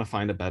logs. I want to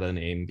find a better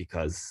name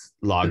because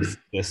logs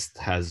just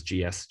has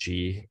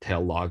GSG, tail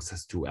logs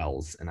has 2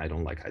 L's, and I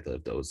don't like either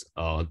of those.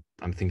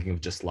 I'm thinking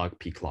of just log,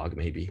 peak log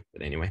maybe,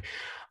 but anyway.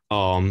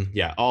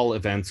 All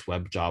events,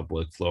 web job,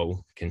 workflow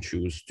can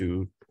choose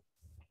to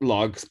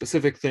log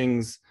specific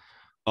things,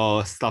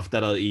 stuff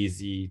that are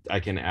easy. I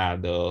can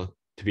add to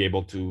be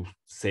able to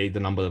say the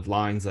number of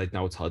lines. Right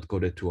now it's hard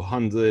coded to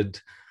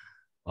 100.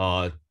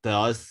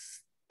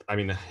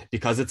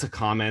 Because it's a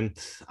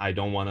comment, I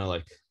don't want to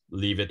like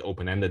leave it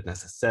open-ended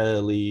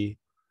necessarily.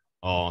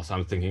 So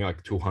I'm thinking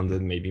like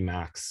 200 maybe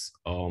max.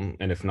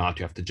 And if not,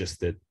 you have to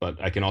gist it.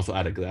 But I can also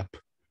add a grep,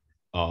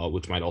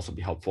 which might also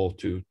be helpful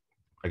to,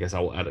 I guess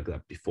I will add a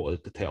grep before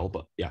the tail,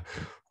 but yeah.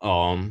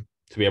 To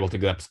be able to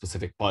grep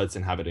specific parts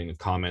and have it in a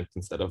comment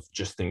instead of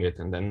gisting it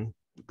and then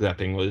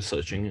grepping or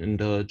searching in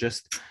the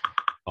gist.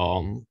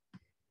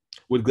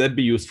 Would grep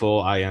be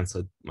useful? I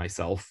answered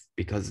myself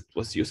because it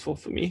was useful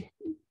for me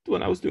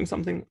when I was doing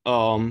something.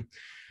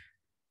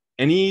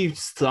 Any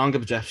strong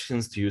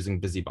objections to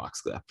using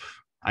busybox grep?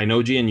 I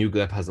know GNU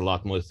grep has a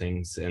lot more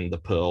things and the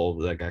Perl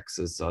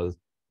regexes are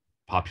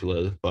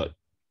popular, but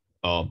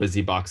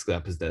busybox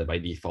grep is there by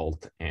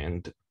default.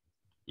 And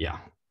yeah,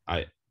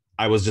 I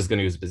was just going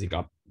to use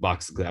busybox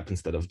grep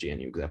instead of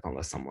GNU grep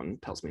unless someone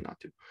tells me not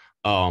to.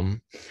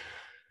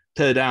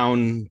 Tear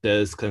down,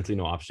 there's currently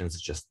no options.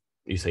 It's just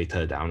you say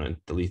tear down and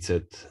deletes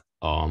it.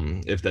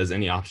 If there's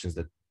any options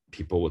that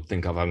people would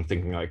think of, I'm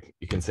thinking like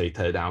you can say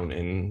tear down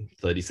in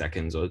 30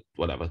 seconds or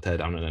whatever, tear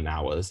down in an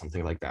hour or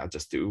something like that,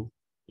 just to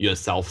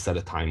yourself set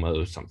a timer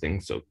or something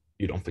so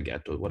you don't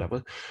forget or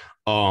whatever.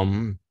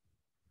 And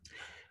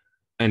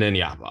then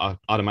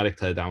automatic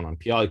tear down on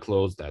PR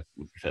close, that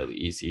would be fairly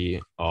easy.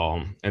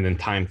 And then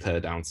time tear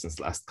down since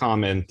last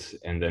comment,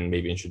 and then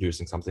maybe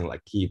introducing something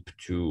like keep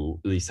to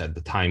reset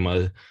the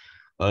timer.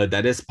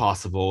 That is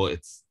possible.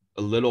 It's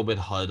a little bit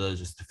harder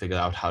just to figure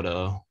out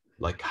how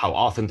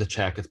often to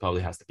check. It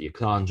probably has to be a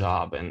cron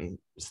job and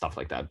stuff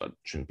like that, but it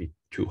shouldn't be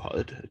too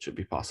hard. It should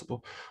be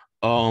possible.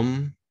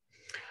 Some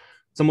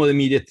more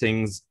immediate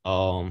things.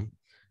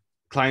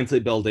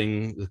 Client-side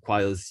building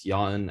requires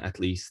yarn at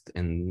least,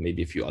 and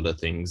maybe a few other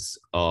things.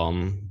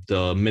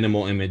 The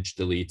minimal image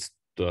deletes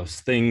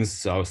those things.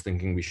 So I was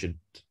thinking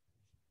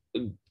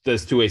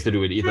there's 2 ways to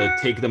do it. Either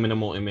take the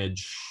minimal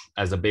image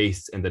as a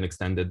base and then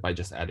extend it by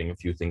just adding a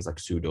few things like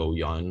sudo,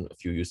 yarn, a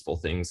few useful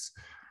things,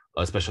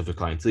 especially for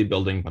client-side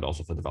building, but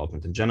also for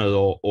development in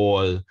general.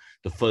 Or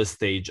the first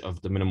stage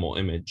of the minimal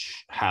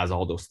image has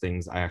all those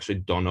things. I actually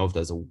don't know if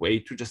there's a way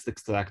to just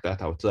extract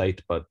that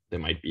outright, but there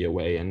might be a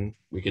way, and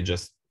we could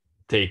just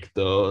take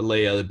the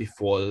layer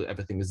before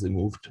everything is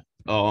removed.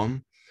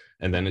 And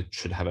then it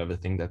should have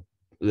everything that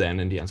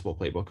ran in the Ansible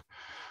playbook.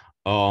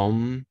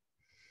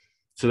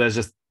 So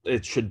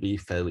it should be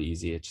fairly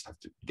easy. I just have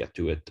to get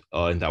to it.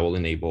 And that will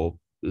enable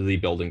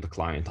rebuilding the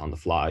client on the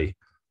fly.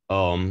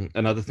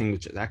 Another thing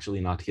which is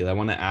actually not here, I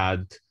want to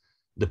add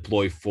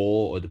deploy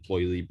full or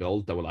deploy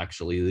rebuild that will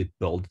actually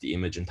rebuild the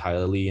image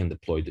entirely and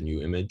deploy the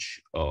new image.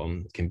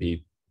 Can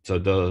be, so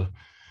the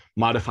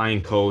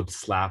modifying code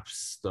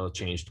slaps the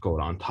changed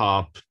code on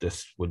top.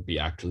 This would be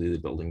actually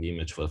rebuilding the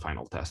image for the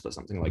final test or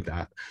something like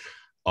that.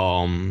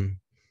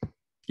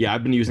 Yeah,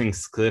 I've been using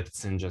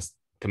scripts and just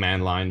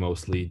command line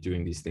mostly,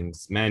 doing these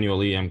things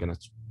manually. I'm gonna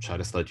try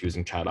to start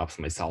using chat ops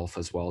myself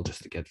as well,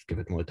 just to give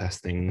it more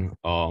testing.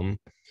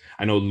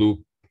 I know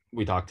Luke,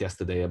 we talked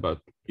yesterday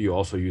about you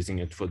also using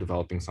it for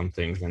developing some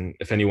things, and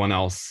if anyone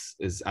else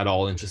is at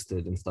all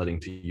interested in starting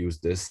to use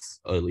this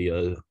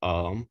earlier,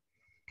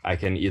 I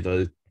can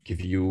either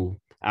give you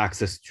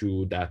access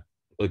to that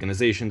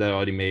organization that I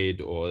already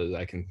made, or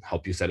I can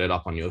help you set it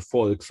up on your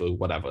forks or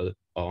whatever.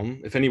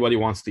 If anybody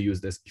wants to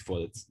use this before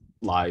it's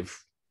live,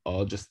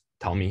 just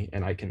tell me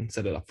and I can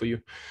set it up for you.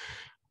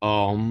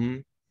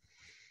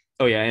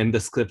 Oh yeah, and the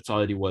scripts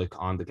already work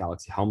on the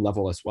Galaxy Helm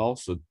level as well.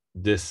 So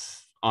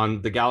this,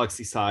 on the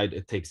Galaxy side,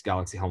 it takes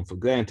Galaxy Helm for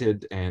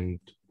granted and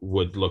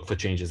would look for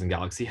changes in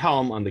Galaxy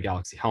Helm. On the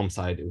Galaxy Helm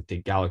side, it would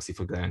take Galaxy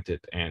for granted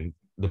and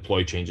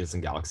deploy changes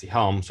in Galaxy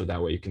Helm. So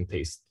that way you can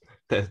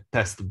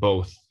test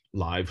both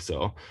live.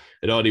 So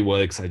it already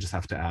works. I just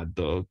have to add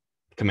the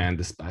command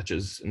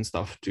dispatches and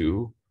stuff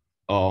to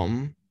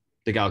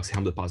the Galaxy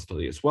Helm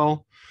repository as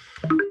well.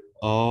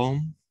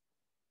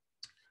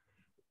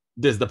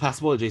 There's the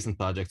passable adjacent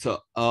project. So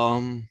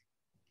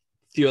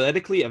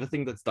theoretically,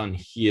 everything that's done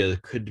here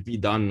could be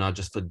done not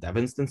just for dev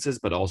instances,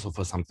 but also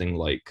for something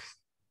like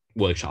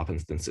workshop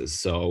instances.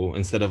 So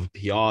instead of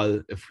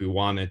PR, if we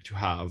wanted to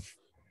have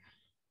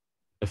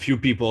a few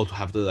people to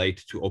have the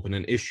right to open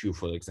an issue,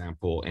 for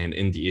example, and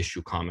in the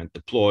issue comment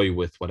deploy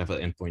with whatever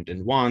endpoint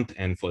they want,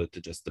 and for it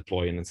to just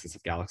deploy an instance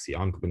of Galaxy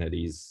on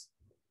Kubernetes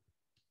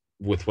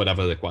with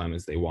whatever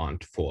requirements they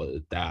want for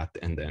that.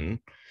 And then,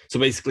 so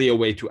basically a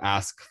way to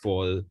ask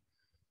for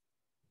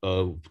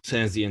a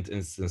transient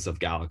instance of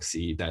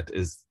Galaxy that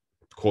is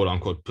quote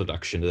unquote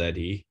production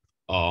ready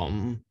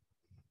from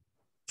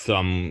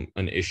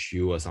an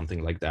issue or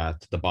something like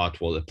that. The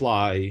bot will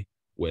apply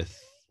with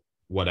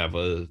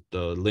whatever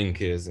the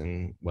link is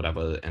and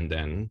whatever, and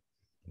then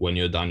when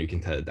you're done, you can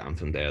tear it down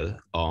from there.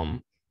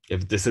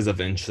 If this is of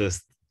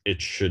interest,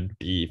 it should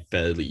be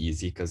fairly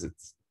easy because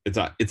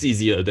it's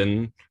easier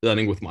than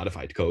running with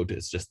modified code.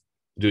 It's just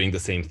doing the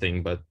same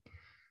thing, but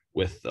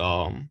with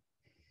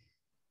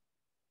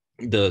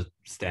the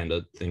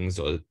standard things,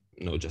 or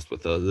just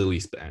with a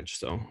release branch.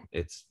 So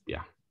it's,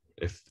 yeah,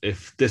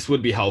 if this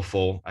would be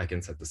helpful, I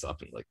can set this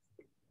up and like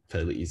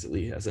fairly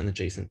easily as an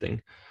adjacent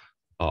thing.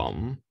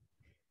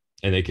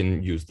 And they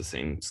can use the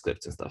same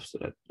scripts and stuff so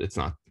that it's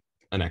not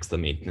an extra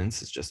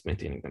maintenance, it's just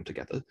maintaining them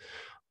together.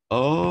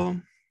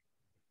 And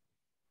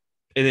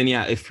then,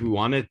 yeah, if we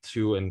wanted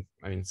to, and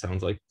I mean, it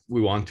sounds like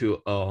we want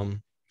to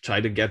try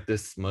to get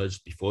this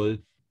merged before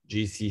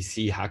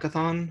GCC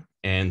hackathon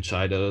and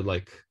try to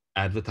like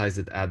advertise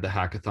it at the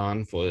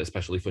hackathon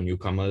especially for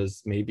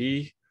newcomers,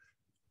 maybe,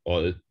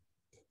 or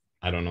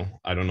I don't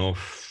know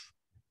if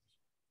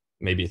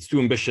maybe it's too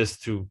ambitious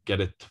to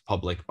get it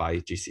public by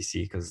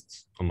GCC because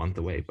it's a month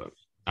away, but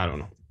I don't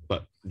know.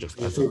 But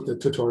just I think the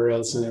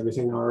tutorials and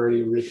everything are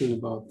already written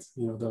about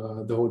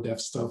the whole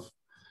dev stuff,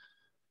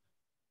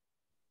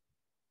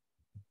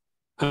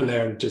 and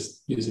they're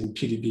just using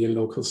PDB and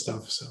local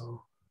stuff.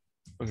 So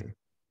okay.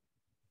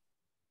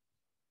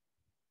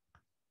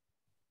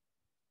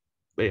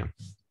 But yeah,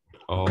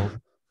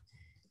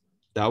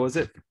 that was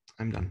it.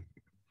 I'm done.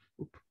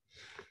 Oop.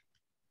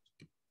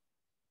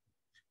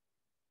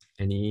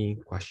 Any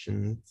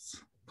questions,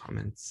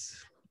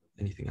 comments,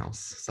 anything else?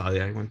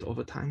 Sorry, I went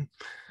over time.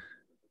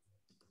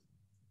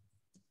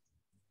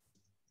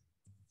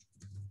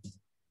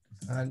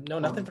 No,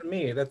 nothing from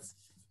me. That's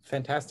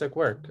fantastic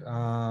work.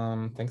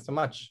 Thanks so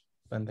much,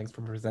 and thanks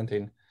for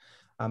presenting.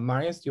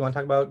 Marius, do you want to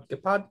talk about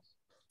Gitpod?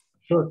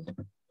 Sure.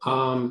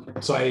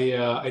 So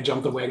I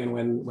jumped the wagon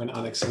when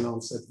Alex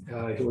announced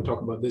that he would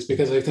talk about this,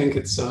 because I think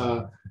it's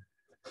an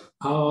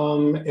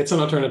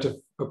alternative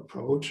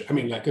approach. I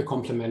mean, like a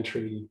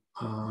complementary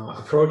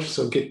approach.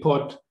 So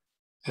Gitpod,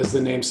 as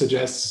the name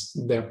suggests,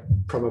 they're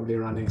probably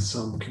running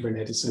some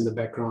Kubernetes in the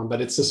background,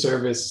 but it's a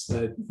service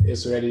that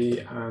is ready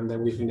and that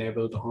we've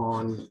enabled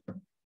on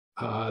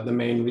the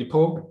main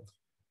repo.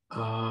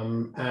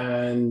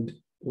 And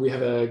we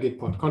have a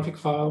Gitpod config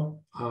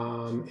file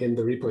in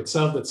the repo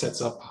itself that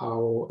sets up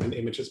how an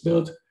image is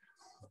built.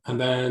 And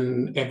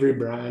then every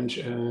branch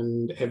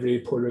and every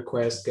pull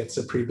request gets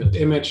a pre-built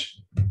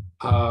image.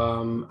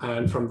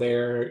 And from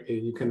there,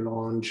 you can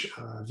launch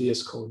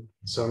VS Code.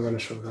 So I'm going to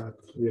show that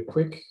real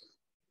quick.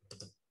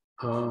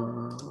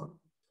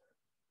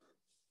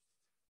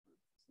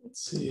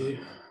 Let's see.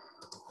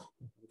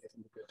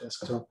 Getting a good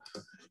desktop.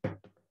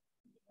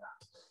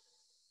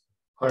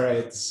 All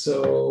right,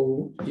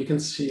 so you can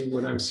see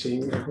what I'm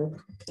seeing, I hope,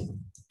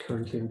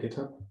 currently in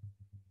GitHub.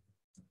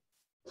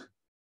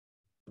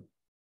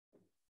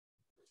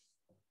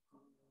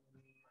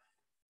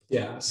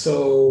 Yeah,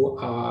 so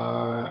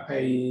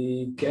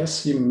I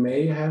guess you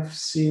may have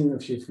seen,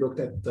 if you've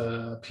looked at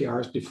the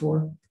PRs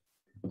before,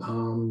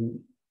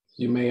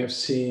 you may have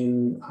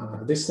seen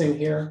this thing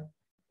here.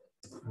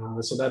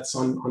 So that's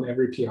on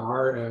every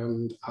PR.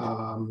 And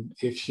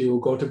if you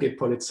go to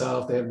Gitpod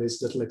itself, they have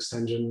this little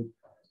extension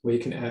where you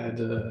can add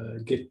a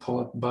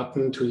Gitpod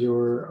button to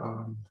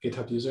your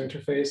GitHub user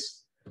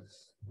interface.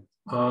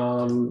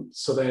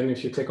 So then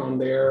if you click on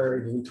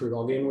there, you need to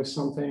log in with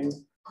something.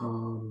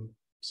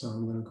 So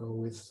I'm going to go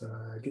with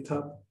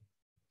GitHub.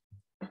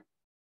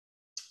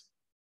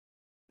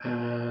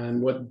 And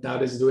what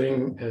that is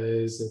doing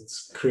is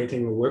it's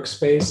creating a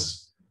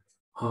workspace.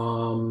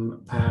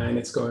 And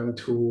it's going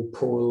to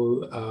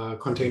pull a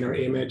container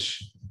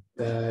image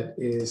that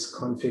is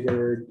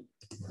configured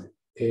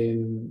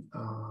in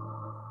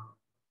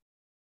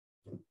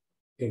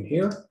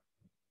here.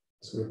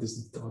 So with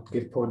this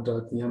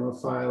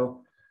 .gitpod.yaml file.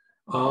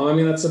 I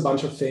mean, that's a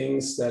bunch of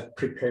things that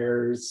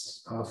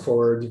prepares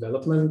for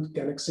development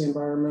Galaxy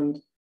environment.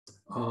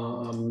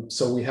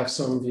 So we have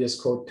some VS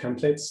Code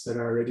templates that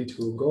are ready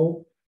to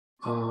go.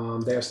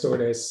 They are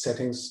stored as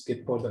settings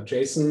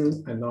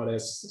gitpod.json and not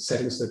as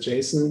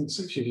settings.json.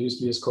 So if you've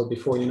used VS Code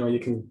before, you know you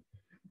can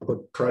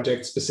put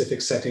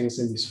project-specific settings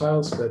in these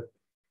files, but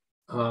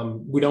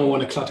we don't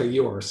want to clutter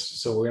yours.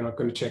 So we're not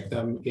going to check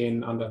them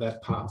in under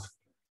that path.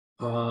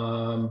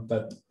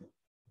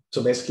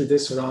 So basically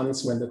this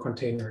runs when the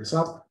container is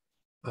up.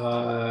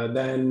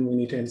 Then we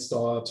need to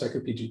install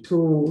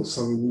CircuitPG2,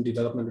 some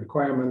development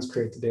requirements,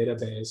 create the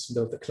database,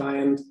 build the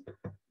client.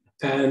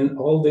 And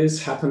all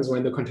this happens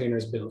when the container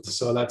is built.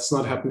 So that's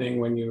not happening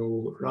when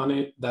you run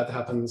it. That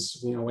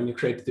happens, you know, when you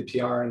create the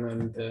PR and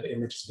when the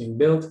image is being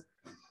built.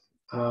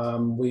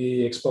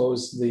 We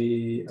expose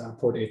the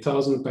port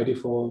 8000 by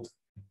default.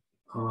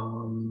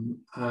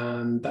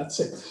 And that's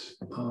it.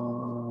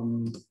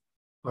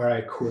 All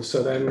right, cool.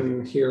 So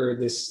then here,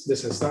 this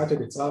has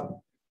started, it's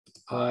up.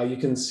 You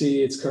can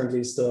see it's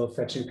currently still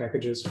fetching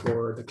packages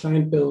for the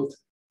client build,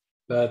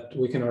 but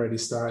we can already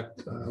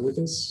start with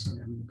this.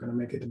 I'm gonna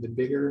make it a bit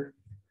bigger.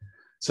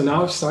 So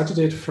now I've started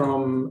it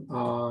from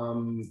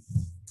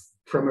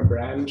a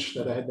branch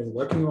that I had been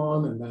working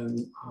on and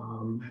then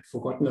had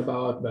forgotten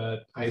about,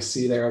 but I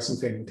see there are some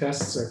failing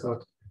tests. So I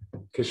thought I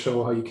could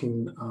show how you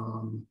can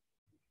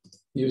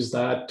use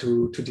that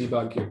to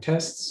debug your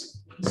tests.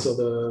 So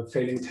the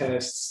failing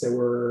tests, they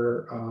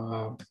were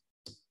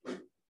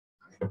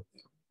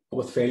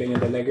both failing in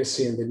the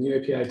legacy and the new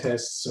API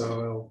tests.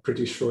 So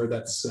pretty sure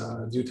that's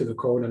due to the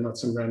code and not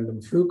some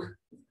random fluke.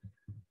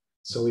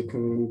 So we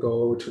can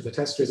go to the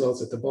test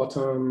results at the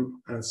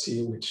bottom and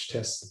see which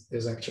test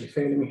is actually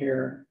failing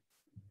here.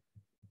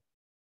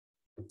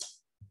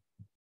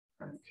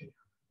 Okay,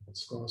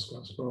 scroll.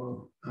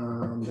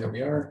 There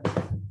we are.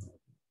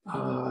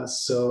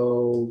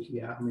 So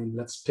yeah, I mean,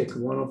 let's pick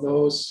one of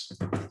those.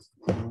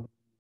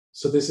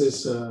 So this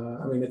is,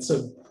 I mean, it's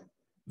a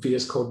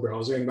VS Code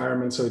browser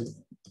environment, so it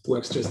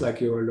works just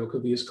like your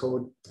local VS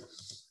Code.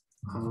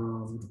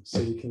 So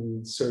you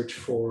can search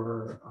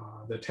for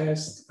the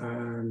test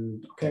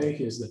and okay,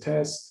 here's the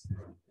test.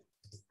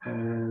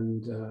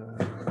 And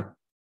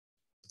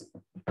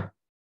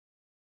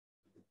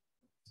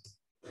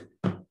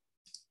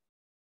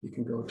you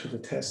can go to the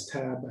test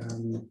tab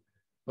and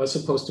I was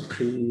supposed to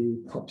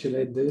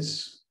pre-populate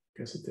this.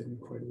 Guess it didn't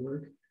quite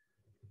work.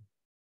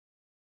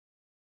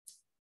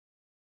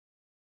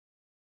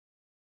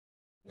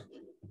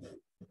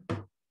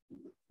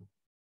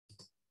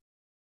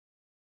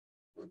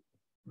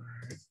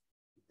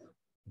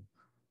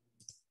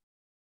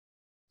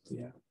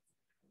 Yeah.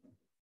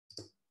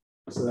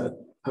 So that,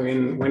 I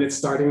mean, when it's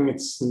starting,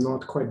 it's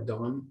not quite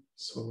done.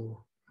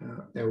 So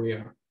there we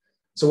are.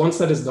 So once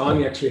that is done,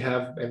 you actually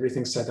have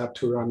everything set up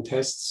to run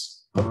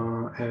tests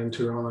and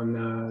to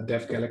run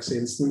dev Galaxy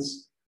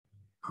instance.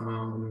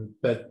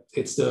 But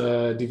it's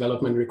the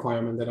development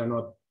requirement that are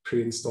not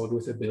pre-installed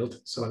with the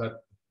build. So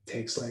that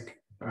takes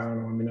like, I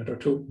don't know, a minute or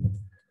two.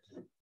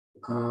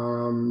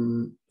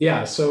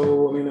 Yeah,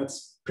 so I mean,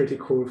 that's pretty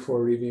cool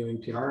for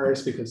reviewing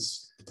PRs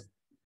because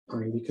I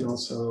mean, you can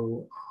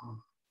also,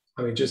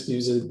 I mean, just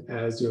use it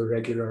as your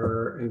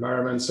regular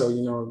environment. So,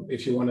 you know,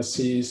 if you want to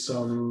see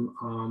some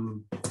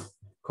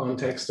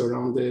context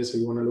around this, or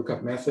you want to look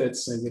up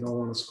methods and you don't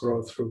want to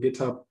scroll through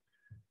GitHub,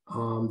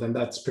 then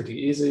that's pretty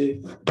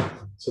easy.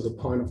 So the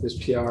point of this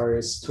PR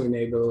is to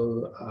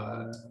enable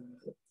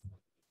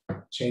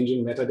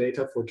changing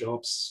metadata for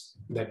jobs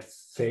that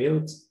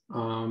failed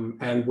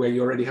and where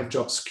you already have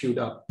jobs queued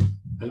up.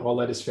 And all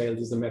that is failed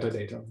is the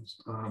metadata.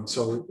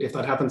 So if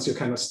that happens, you're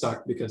kind of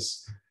stuck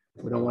because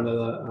we don't want to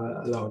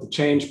allow it to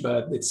change,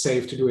 but it's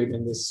safe to do it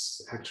in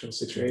this actual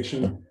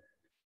situation.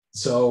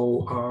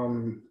 So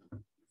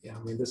yeah,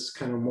 I mean, this is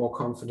kind of more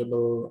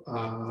comfortable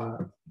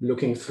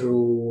looking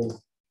through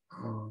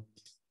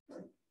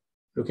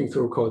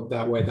code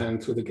that way than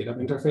through the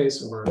GitHub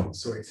interface, or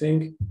so I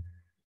think.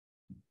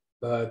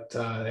 But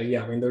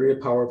yeah, I mean, the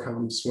real power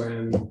comes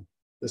when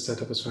the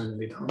setup is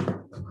finally done.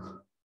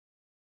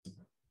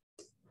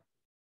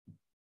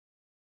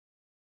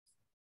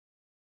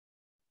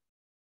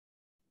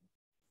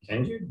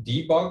 Can you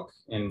debug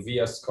in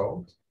VS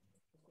Code?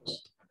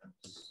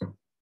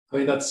 I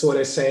mean, that's what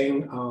I'm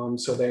saying.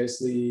 So there's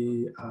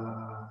the,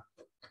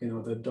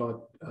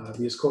 the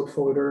 .VS Code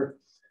folder.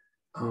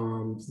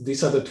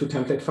 These are the two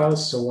template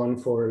files. So one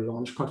for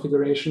launch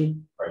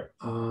configuration, right,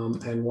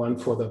 and one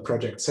for the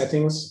project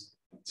settings.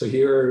 So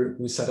here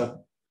we set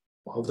up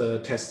all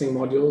the testing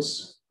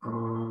modules.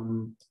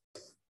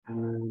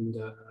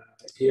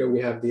 Here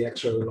we have the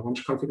actual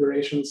launch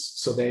configurations.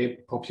 So they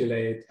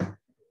populate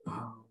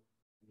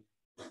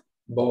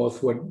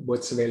both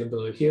what's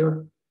available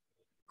here.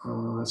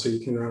 So you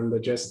can run the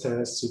Jest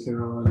tests, you can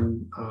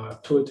run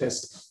tool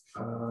tests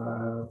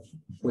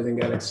within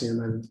Galaxy, and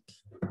then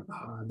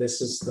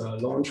this is the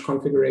launch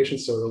configuration.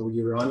 So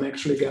you run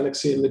actually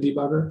Galaxy in the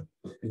debugger,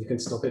 and you can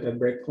stop it at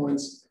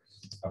breakpoints.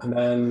 And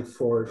then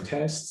for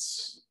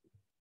tests,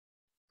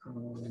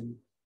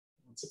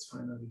 once it's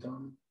finally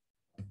done,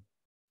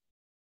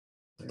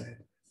 I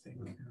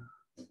think.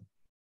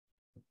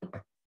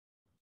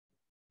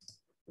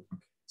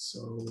 So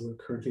we're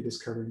currently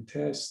discovering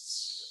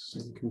tests. So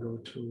you can go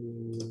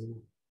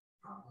to,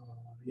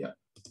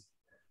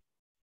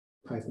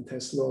 Python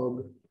test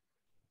log.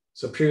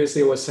 So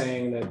previously it was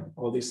saying that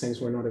all these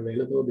things were not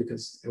available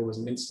because it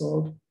wasn't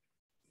installed.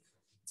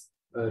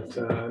 But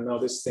now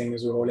this thing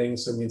is rolling,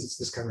 so it means it's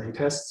discovering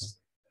tests.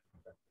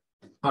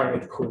 All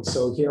right, cool.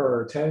 So here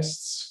are our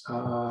tests.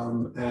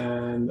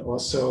 And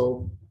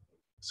also,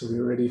 so we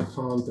already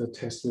found the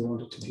test we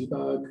wanted to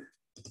debug.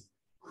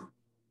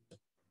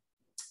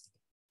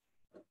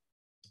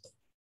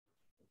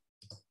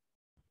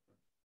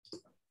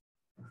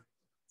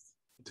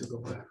 To go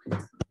back.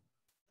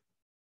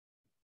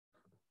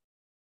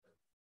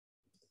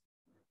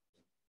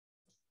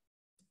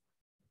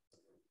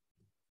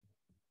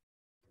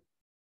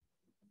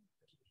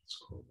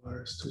 Scroll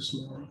bar is too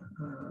small.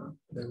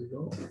 There we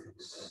go.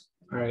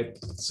 All right,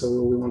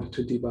 so we wanted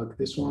to debug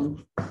this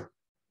one.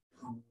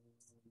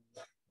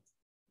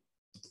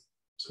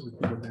 So we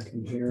can go back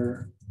in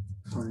here,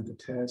 find the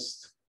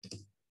test.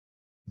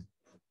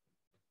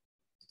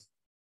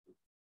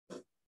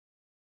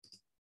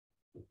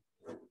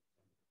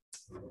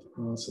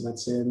 So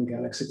that's in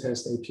Galaxy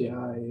Test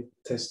API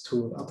test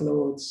tool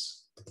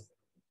uploads.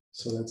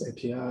 So that's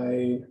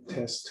API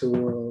test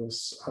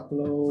tools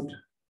upload.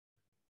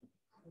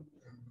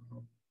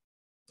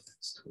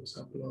 Test tools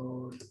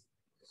upload.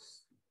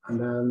 And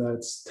then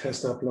that's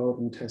test upload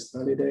and test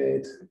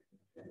validate.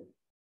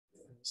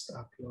 Test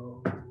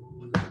upload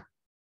and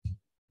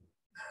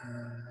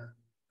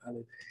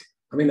validate.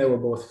 I mean, they were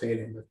both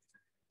failing, but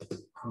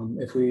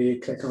if we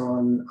click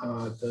on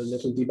the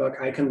little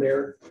debug icon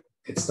there,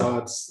 it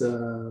starts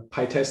the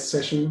PyTest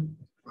session.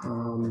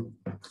 And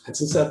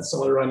since that's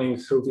all running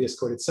through VS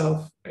Code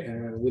itself,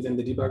 within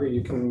the debugger,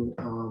 you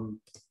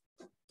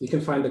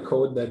can find the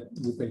code that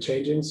we've been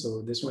changing.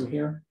 So this one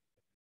here,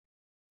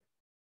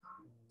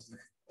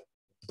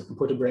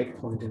 put a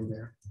breakpoint in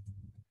there.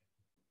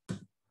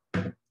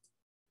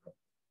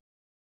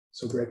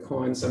 So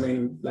breakpoints, I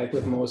mean, like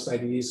with most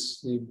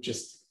IDEs, you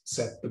just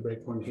set the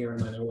breakpoint here and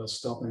then it will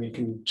stop, and you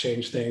can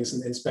change things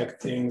and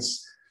inspect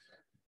things.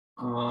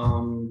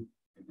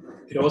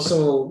 It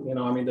also,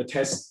 I mean, the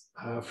test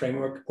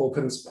framework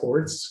opens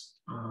ports.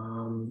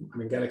 I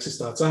mean, Galaxy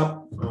starts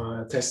up,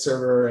 test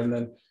server, and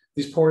then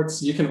these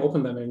ports, you can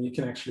open them and you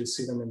can actually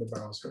see them in the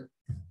browser.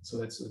 So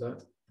let's do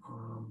that.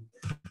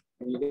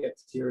 When you get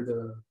here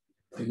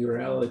the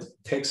URL, it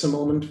takes a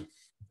moment,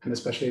 and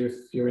especially if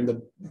you're in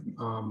the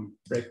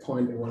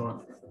breakpoint and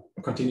want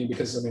to continue,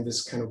 because I mean,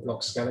 this kind of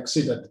blocks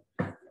Galaxy. But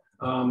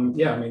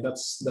yeah, I mean,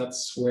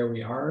 that's where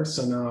we are.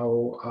 So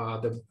now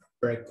the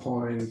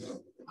breakpoint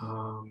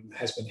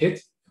has been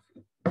hit,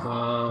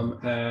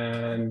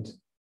 and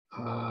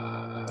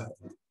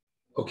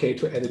okay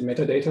to edit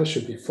metadata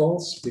should be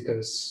false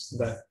because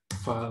that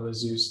file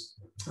is used.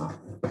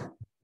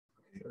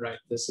 Right,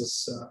 this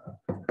is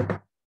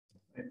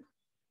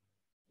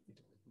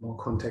more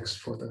context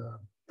for the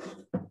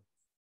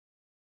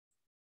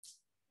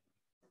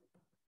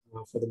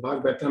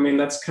bug, but I mean,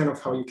 that's kind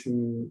of how you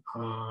can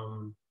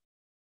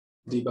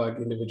debug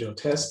individual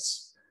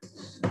tests.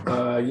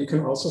 You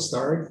can also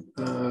start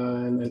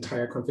an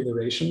entire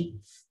configuration.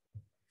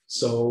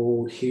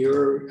 So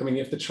here, I mean,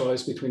 you have the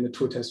choice between the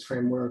tool test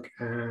framework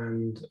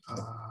and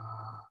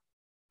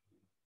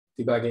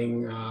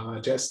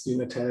debugging Jest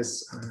unit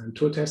tests and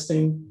tool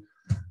testing.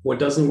 What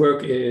doesn't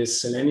work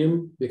is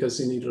Selenium because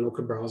you need a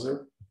local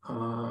browser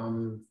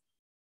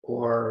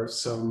or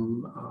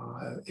some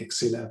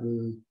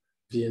X11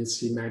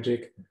 VNC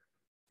magic.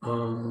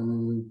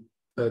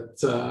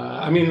 But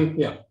I mean,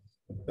 yeah,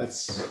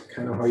 that's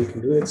kind of how you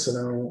can do it. So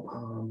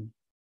now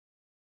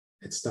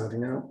it's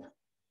starting out.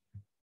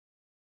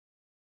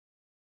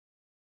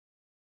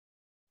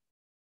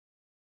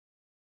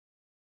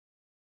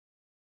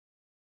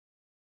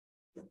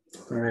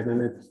 All right,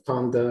 and it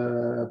found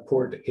the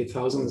port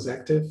 8000 is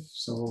active.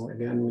 So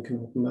again, we can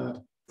open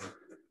that.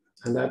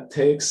 And that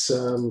takes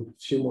a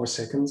few more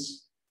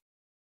seconds.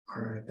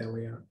 All right, there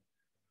we are.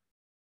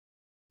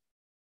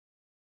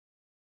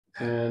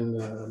 And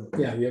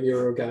yeah, you have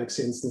your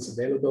Galaxy instance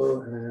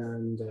available.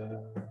 And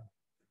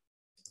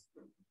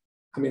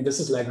I mean, this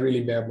is like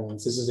really bare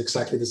bones. This is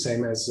exactly the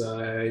same as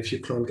if you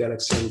cloned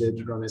Galaxy and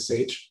did run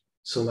SH.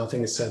 So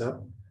nothing is set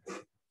up.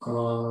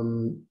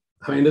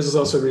 I mean, this is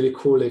also really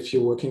cool if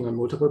you're working on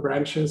multiple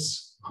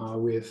branches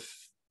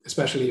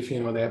especially if,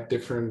 you know, they have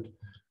different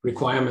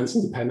requirements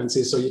and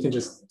dependencies. So you can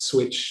just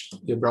switch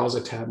your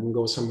browser tab and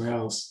go somewhere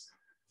else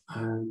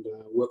and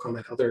work on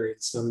that other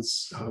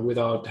instance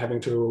without having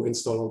to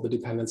install all the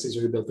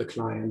dependencies, rebuild the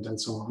client and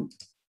so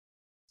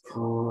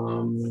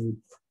on.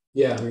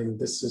 Yeah, I mean,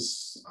 this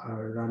is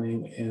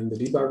running in the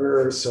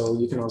debugger. So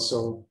you can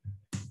also,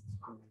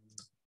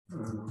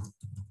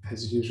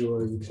 as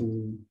usual, you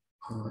can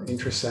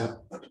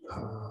intercept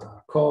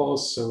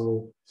calls.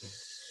 So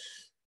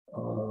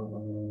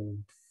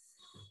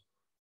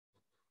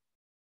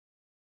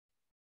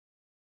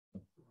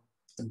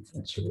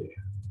actually,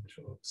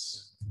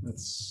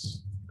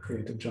 let's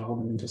create a job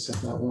and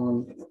intercept that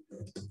one.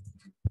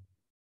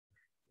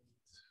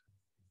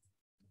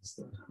 Is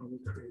that how we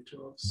create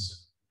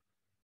jobs?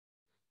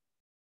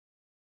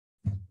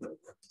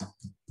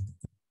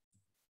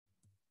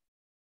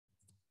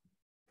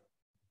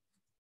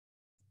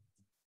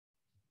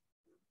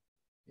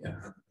 Yeah.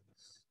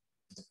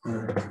 All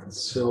right.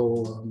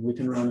 So we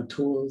can run a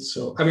tool.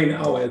 So I mean,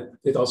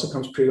 it also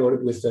comes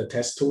preloaded with the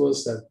test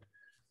tools that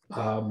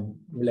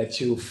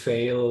let you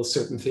fail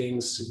certain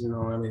things. You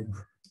know, I mean,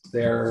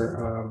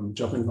 their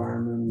job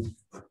environment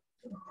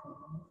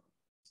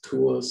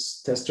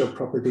tools, test job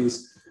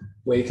properties,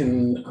 where you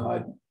can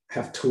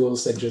have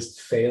tools that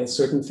just fail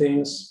certain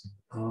things.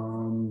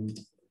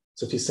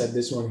 So if you set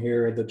this one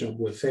here, the job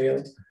will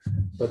fail.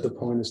 But the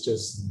point is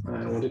just,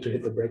 I wanted to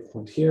hit the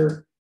breakpoint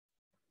here.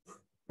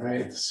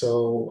 Right,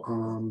 so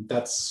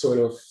that's sort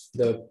of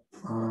the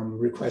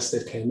request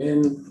that came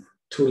in,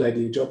 tool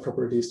ID, job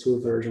properties,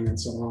 tool version, and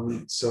so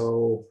on.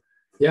 So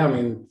yeah, I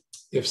mean,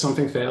 if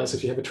something fails,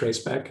 if you have a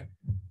traceback,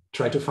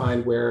 try to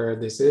find where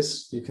this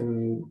is. You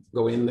can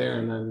go in there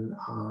and then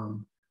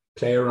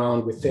play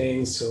around with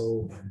things.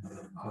 So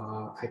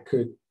I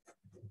could,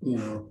 you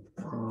know,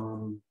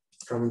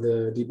 from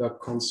the debug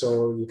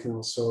console, you can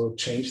also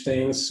change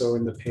things. So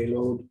in the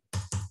payload,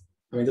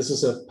 I mean, this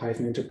is a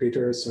Python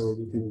interpreter, so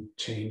you can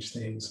change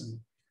things. And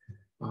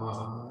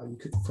you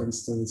could, for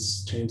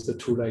instance, change the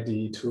tool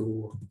ID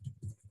to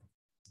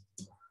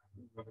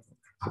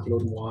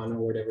upload one or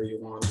whatever you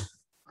want,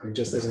 I mean,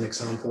 just as an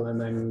example, and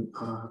then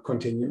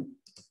continue.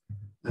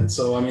 And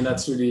so, I mean,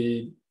 that's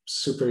really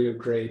super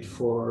great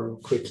for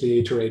quickly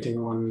iterating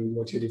on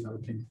what you're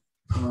developing.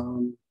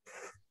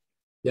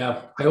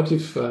 Yeah, I hope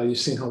you've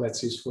seen how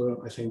that's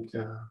useful. I think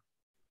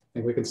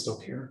we can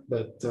stop here.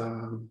 But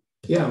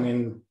yeah, I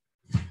mean,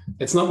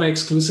 it's not my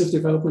exclusive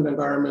development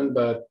environment,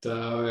 but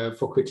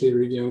for quickly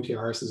reviewing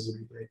PRs, this is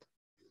really great.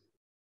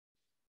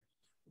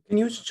 Can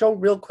you show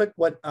real quick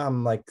what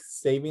like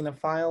saving a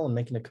file and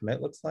making a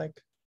commit looks like?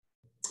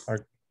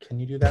 Or can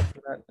you do that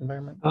for that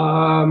environment?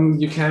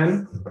 You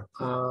can,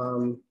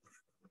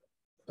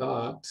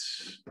 but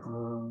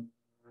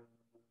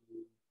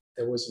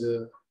there was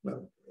the,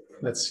 well,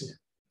 let's see.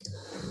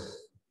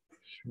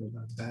 Show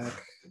that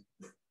back.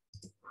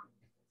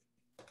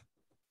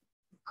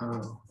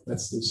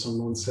 Let's do some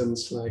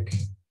nonsense like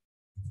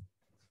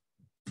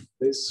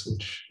this,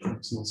 which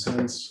makes no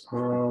sense.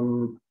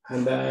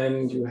 And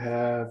then you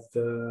have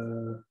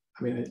the,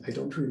 I mean, I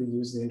don't really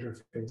use the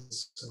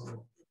interface.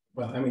 So,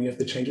 well, I mean, you have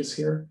the changes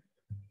here.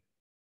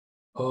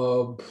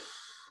 I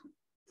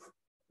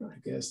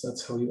guess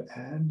that's how you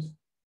add.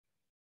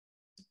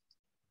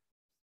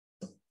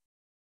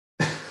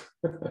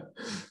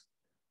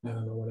 I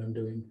don't know what I'm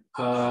doing.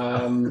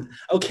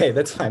 Okay,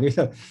 that's fine.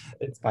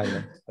 It's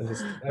fine.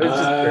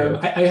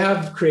 I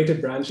have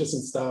created branches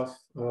and stuff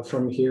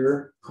from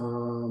here.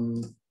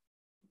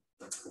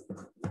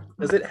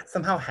 Does it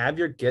somehow have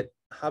your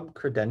GitHub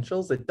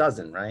credentials? It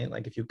doesn't, right?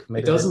 Like if you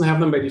commit it doesn't have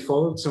them by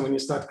default. So when you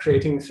start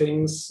creating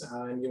things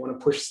and you want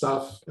to push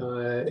stuff,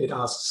 it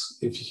asks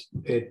if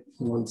it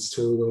wants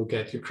to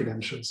get your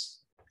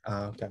credentials.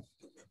 Okay,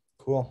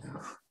 cool.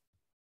 Yeah.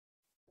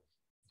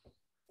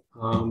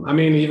 I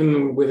mean,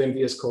 even within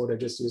VS Code, I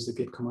just use the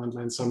Git command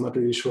line, so I'm not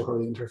really sure how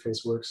the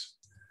interface works.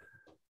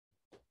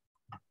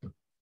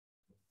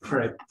 All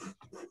right.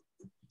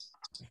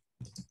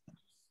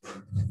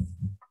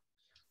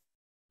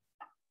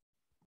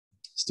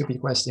 Stupid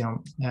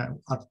question.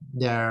 Are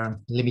there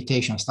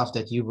limitation stuff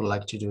that you would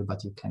like to do,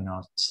 but you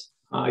cannot?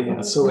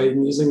 Yeah, so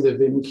I'm using the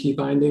Vim key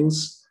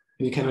bindings.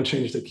 And you cannot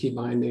change the key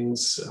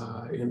bindings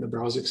in the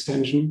browser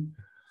extension.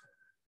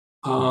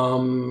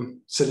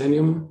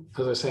 Selenium,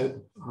 as I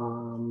said,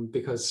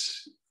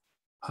 because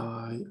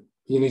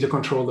you need to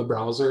control the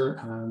browser,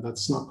 and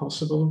that's not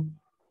possible.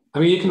 I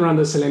mean, you can run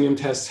the Selenium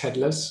test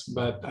headless,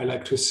 but I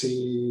like to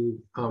see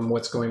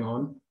what's going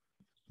on.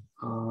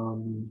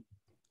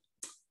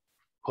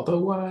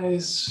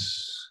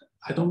 Otherwise,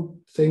 I don't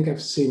think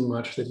I've seen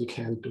much that you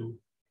can't do.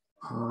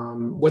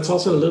 What's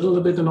also a little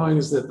bit annoying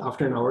is that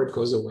after an hour, it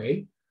goes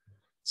away.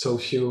 So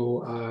if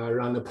you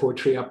run a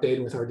poetry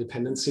update with our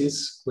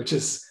dependencies, which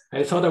is,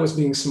 I thought I was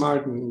being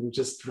smart and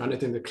just run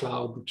it in the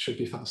cloud, which should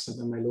be faster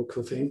than my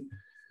local thing.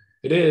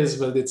 It is,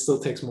 but it still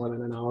takes more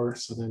than an hour.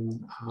 So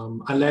then,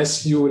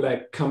 unless you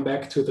like come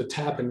back to the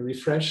tab and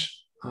refresh,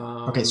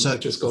 okay, so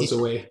it just goes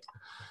away.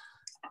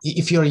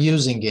 If you're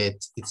using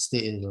it, it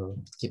still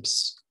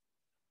keeps.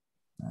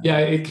 Yeah,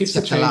 it keeps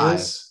the changes.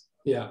 Alive.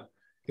 Yeah,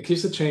 it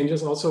keeps the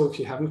changes. Also, if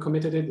you haven't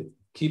committed it, it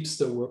keeps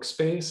the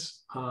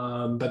workspace,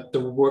 but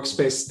the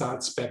workspace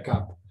starts back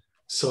up.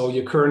 So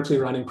your currently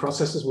running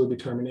processes will be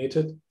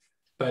terminated,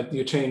 but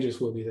your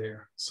changes will be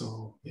there.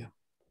 So yeah.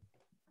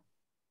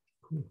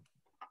 Cool.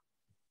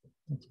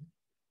 Thank you.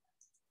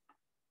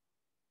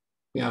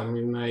 Yeah, I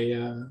mean,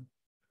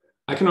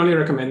 I can only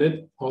recommend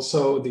it.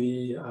 Also,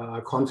 the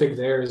config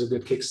there is a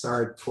good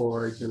kickstart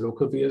for your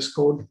local VS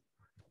Code.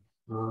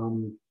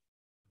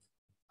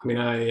 I mean,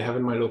 I have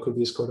in my local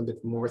VS Code a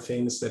bit more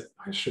things that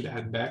I should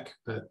add back,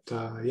 but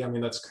yeah, I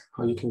mean, that's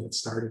how you can get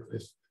started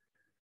with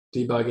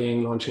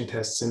debugging, launching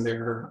tests in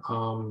there.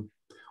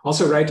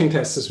 Also, writing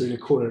tests is really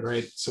cool,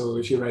 right? So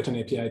if you write an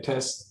API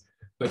test,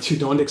 but you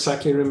don't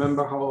exactly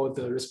remember how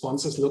the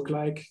responses look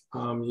like,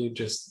 you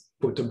just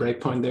put the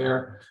breakpoint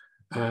there,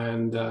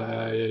 and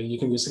you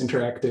can use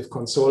interactive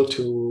console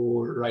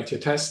to write your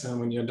test. And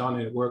when you're done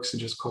and it works, you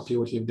just copy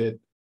what you did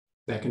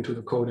back into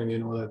the code, and you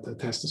know that the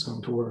test is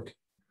going to work.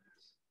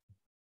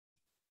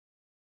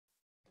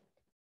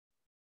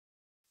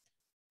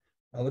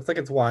 It looks like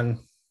it's one.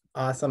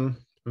 Awesome.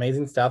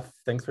 Amazing stuff.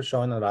 Thanks for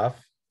showing it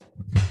off.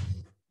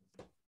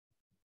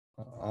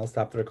 I'll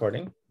stop the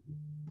recording.